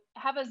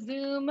have a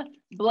Zoom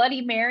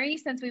Bloody Mary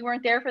since we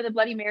weren't there for the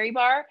Bloody Mary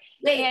bar.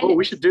 Wait,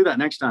 we should do that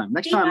next time.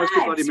 Next time, let's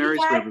do Bloody Marys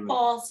for everybody.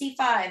 Paul,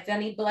 C5,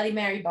 any Bloody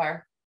Mary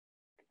bar.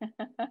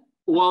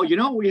 Well, you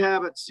know what we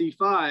have at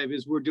C5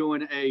 is we're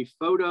doing a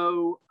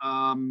photo.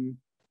 Oh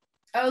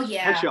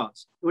yeah.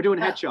 Headshots. We're doing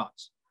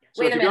headshots.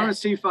 So Wait if a you're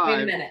minute. going to C5.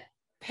 Wait a minute.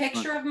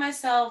 Picture of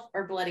myself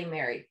or Bloody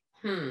Mary?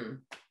 How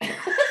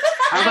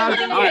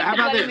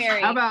about this?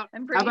 How about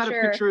a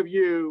picture of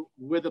you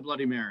with a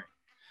Bloody Mary?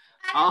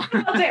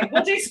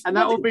 And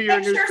that will be your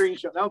new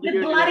screenshot. That will be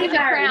your Bloody new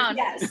Mary. Crown.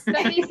 Yes.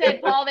 Somebody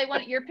said, Paul, they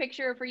want your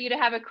picture for you to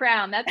have a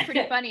crown. That's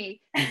pretty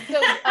funny.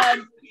 So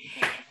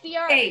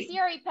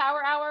CRE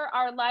Power Hour,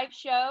 our live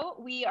show,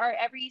 we are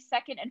every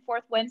second and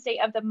fourth Wednesday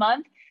of the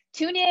month.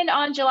 Tune in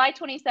on July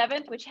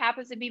 27th, which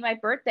happens to be my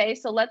birthday.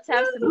 So let's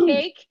have some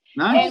cake.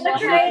 Nice. And we'll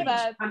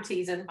have, I'm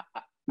teasing.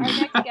 our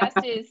next guest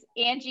is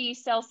Angie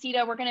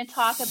Salcido. We're going to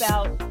talk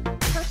about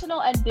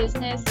personal and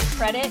business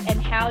credit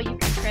and how you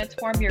can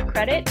transform your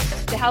credit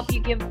to help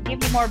you give you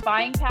more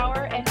buying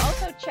power. And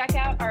also check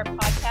out our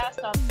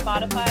podcast on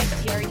Spotify,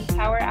 CRE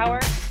Power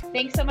Hour.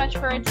 Thanks so much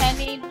for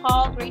attending.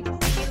 Paul, great to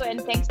see you.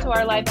 And thanks to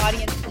our live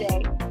audience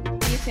today.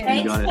 See you soon.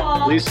 Thanks,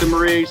 Paul. Lisa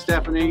Marie,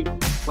 Stephanie,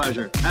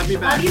 pleasure. Have me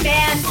back. Love you,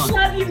 man.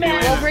 Love you,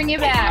 man. We'll bring you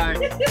back.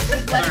 All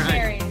right. Bloody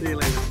Mary. See you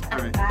later. All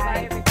right. Bye.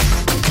 Bye, everybody.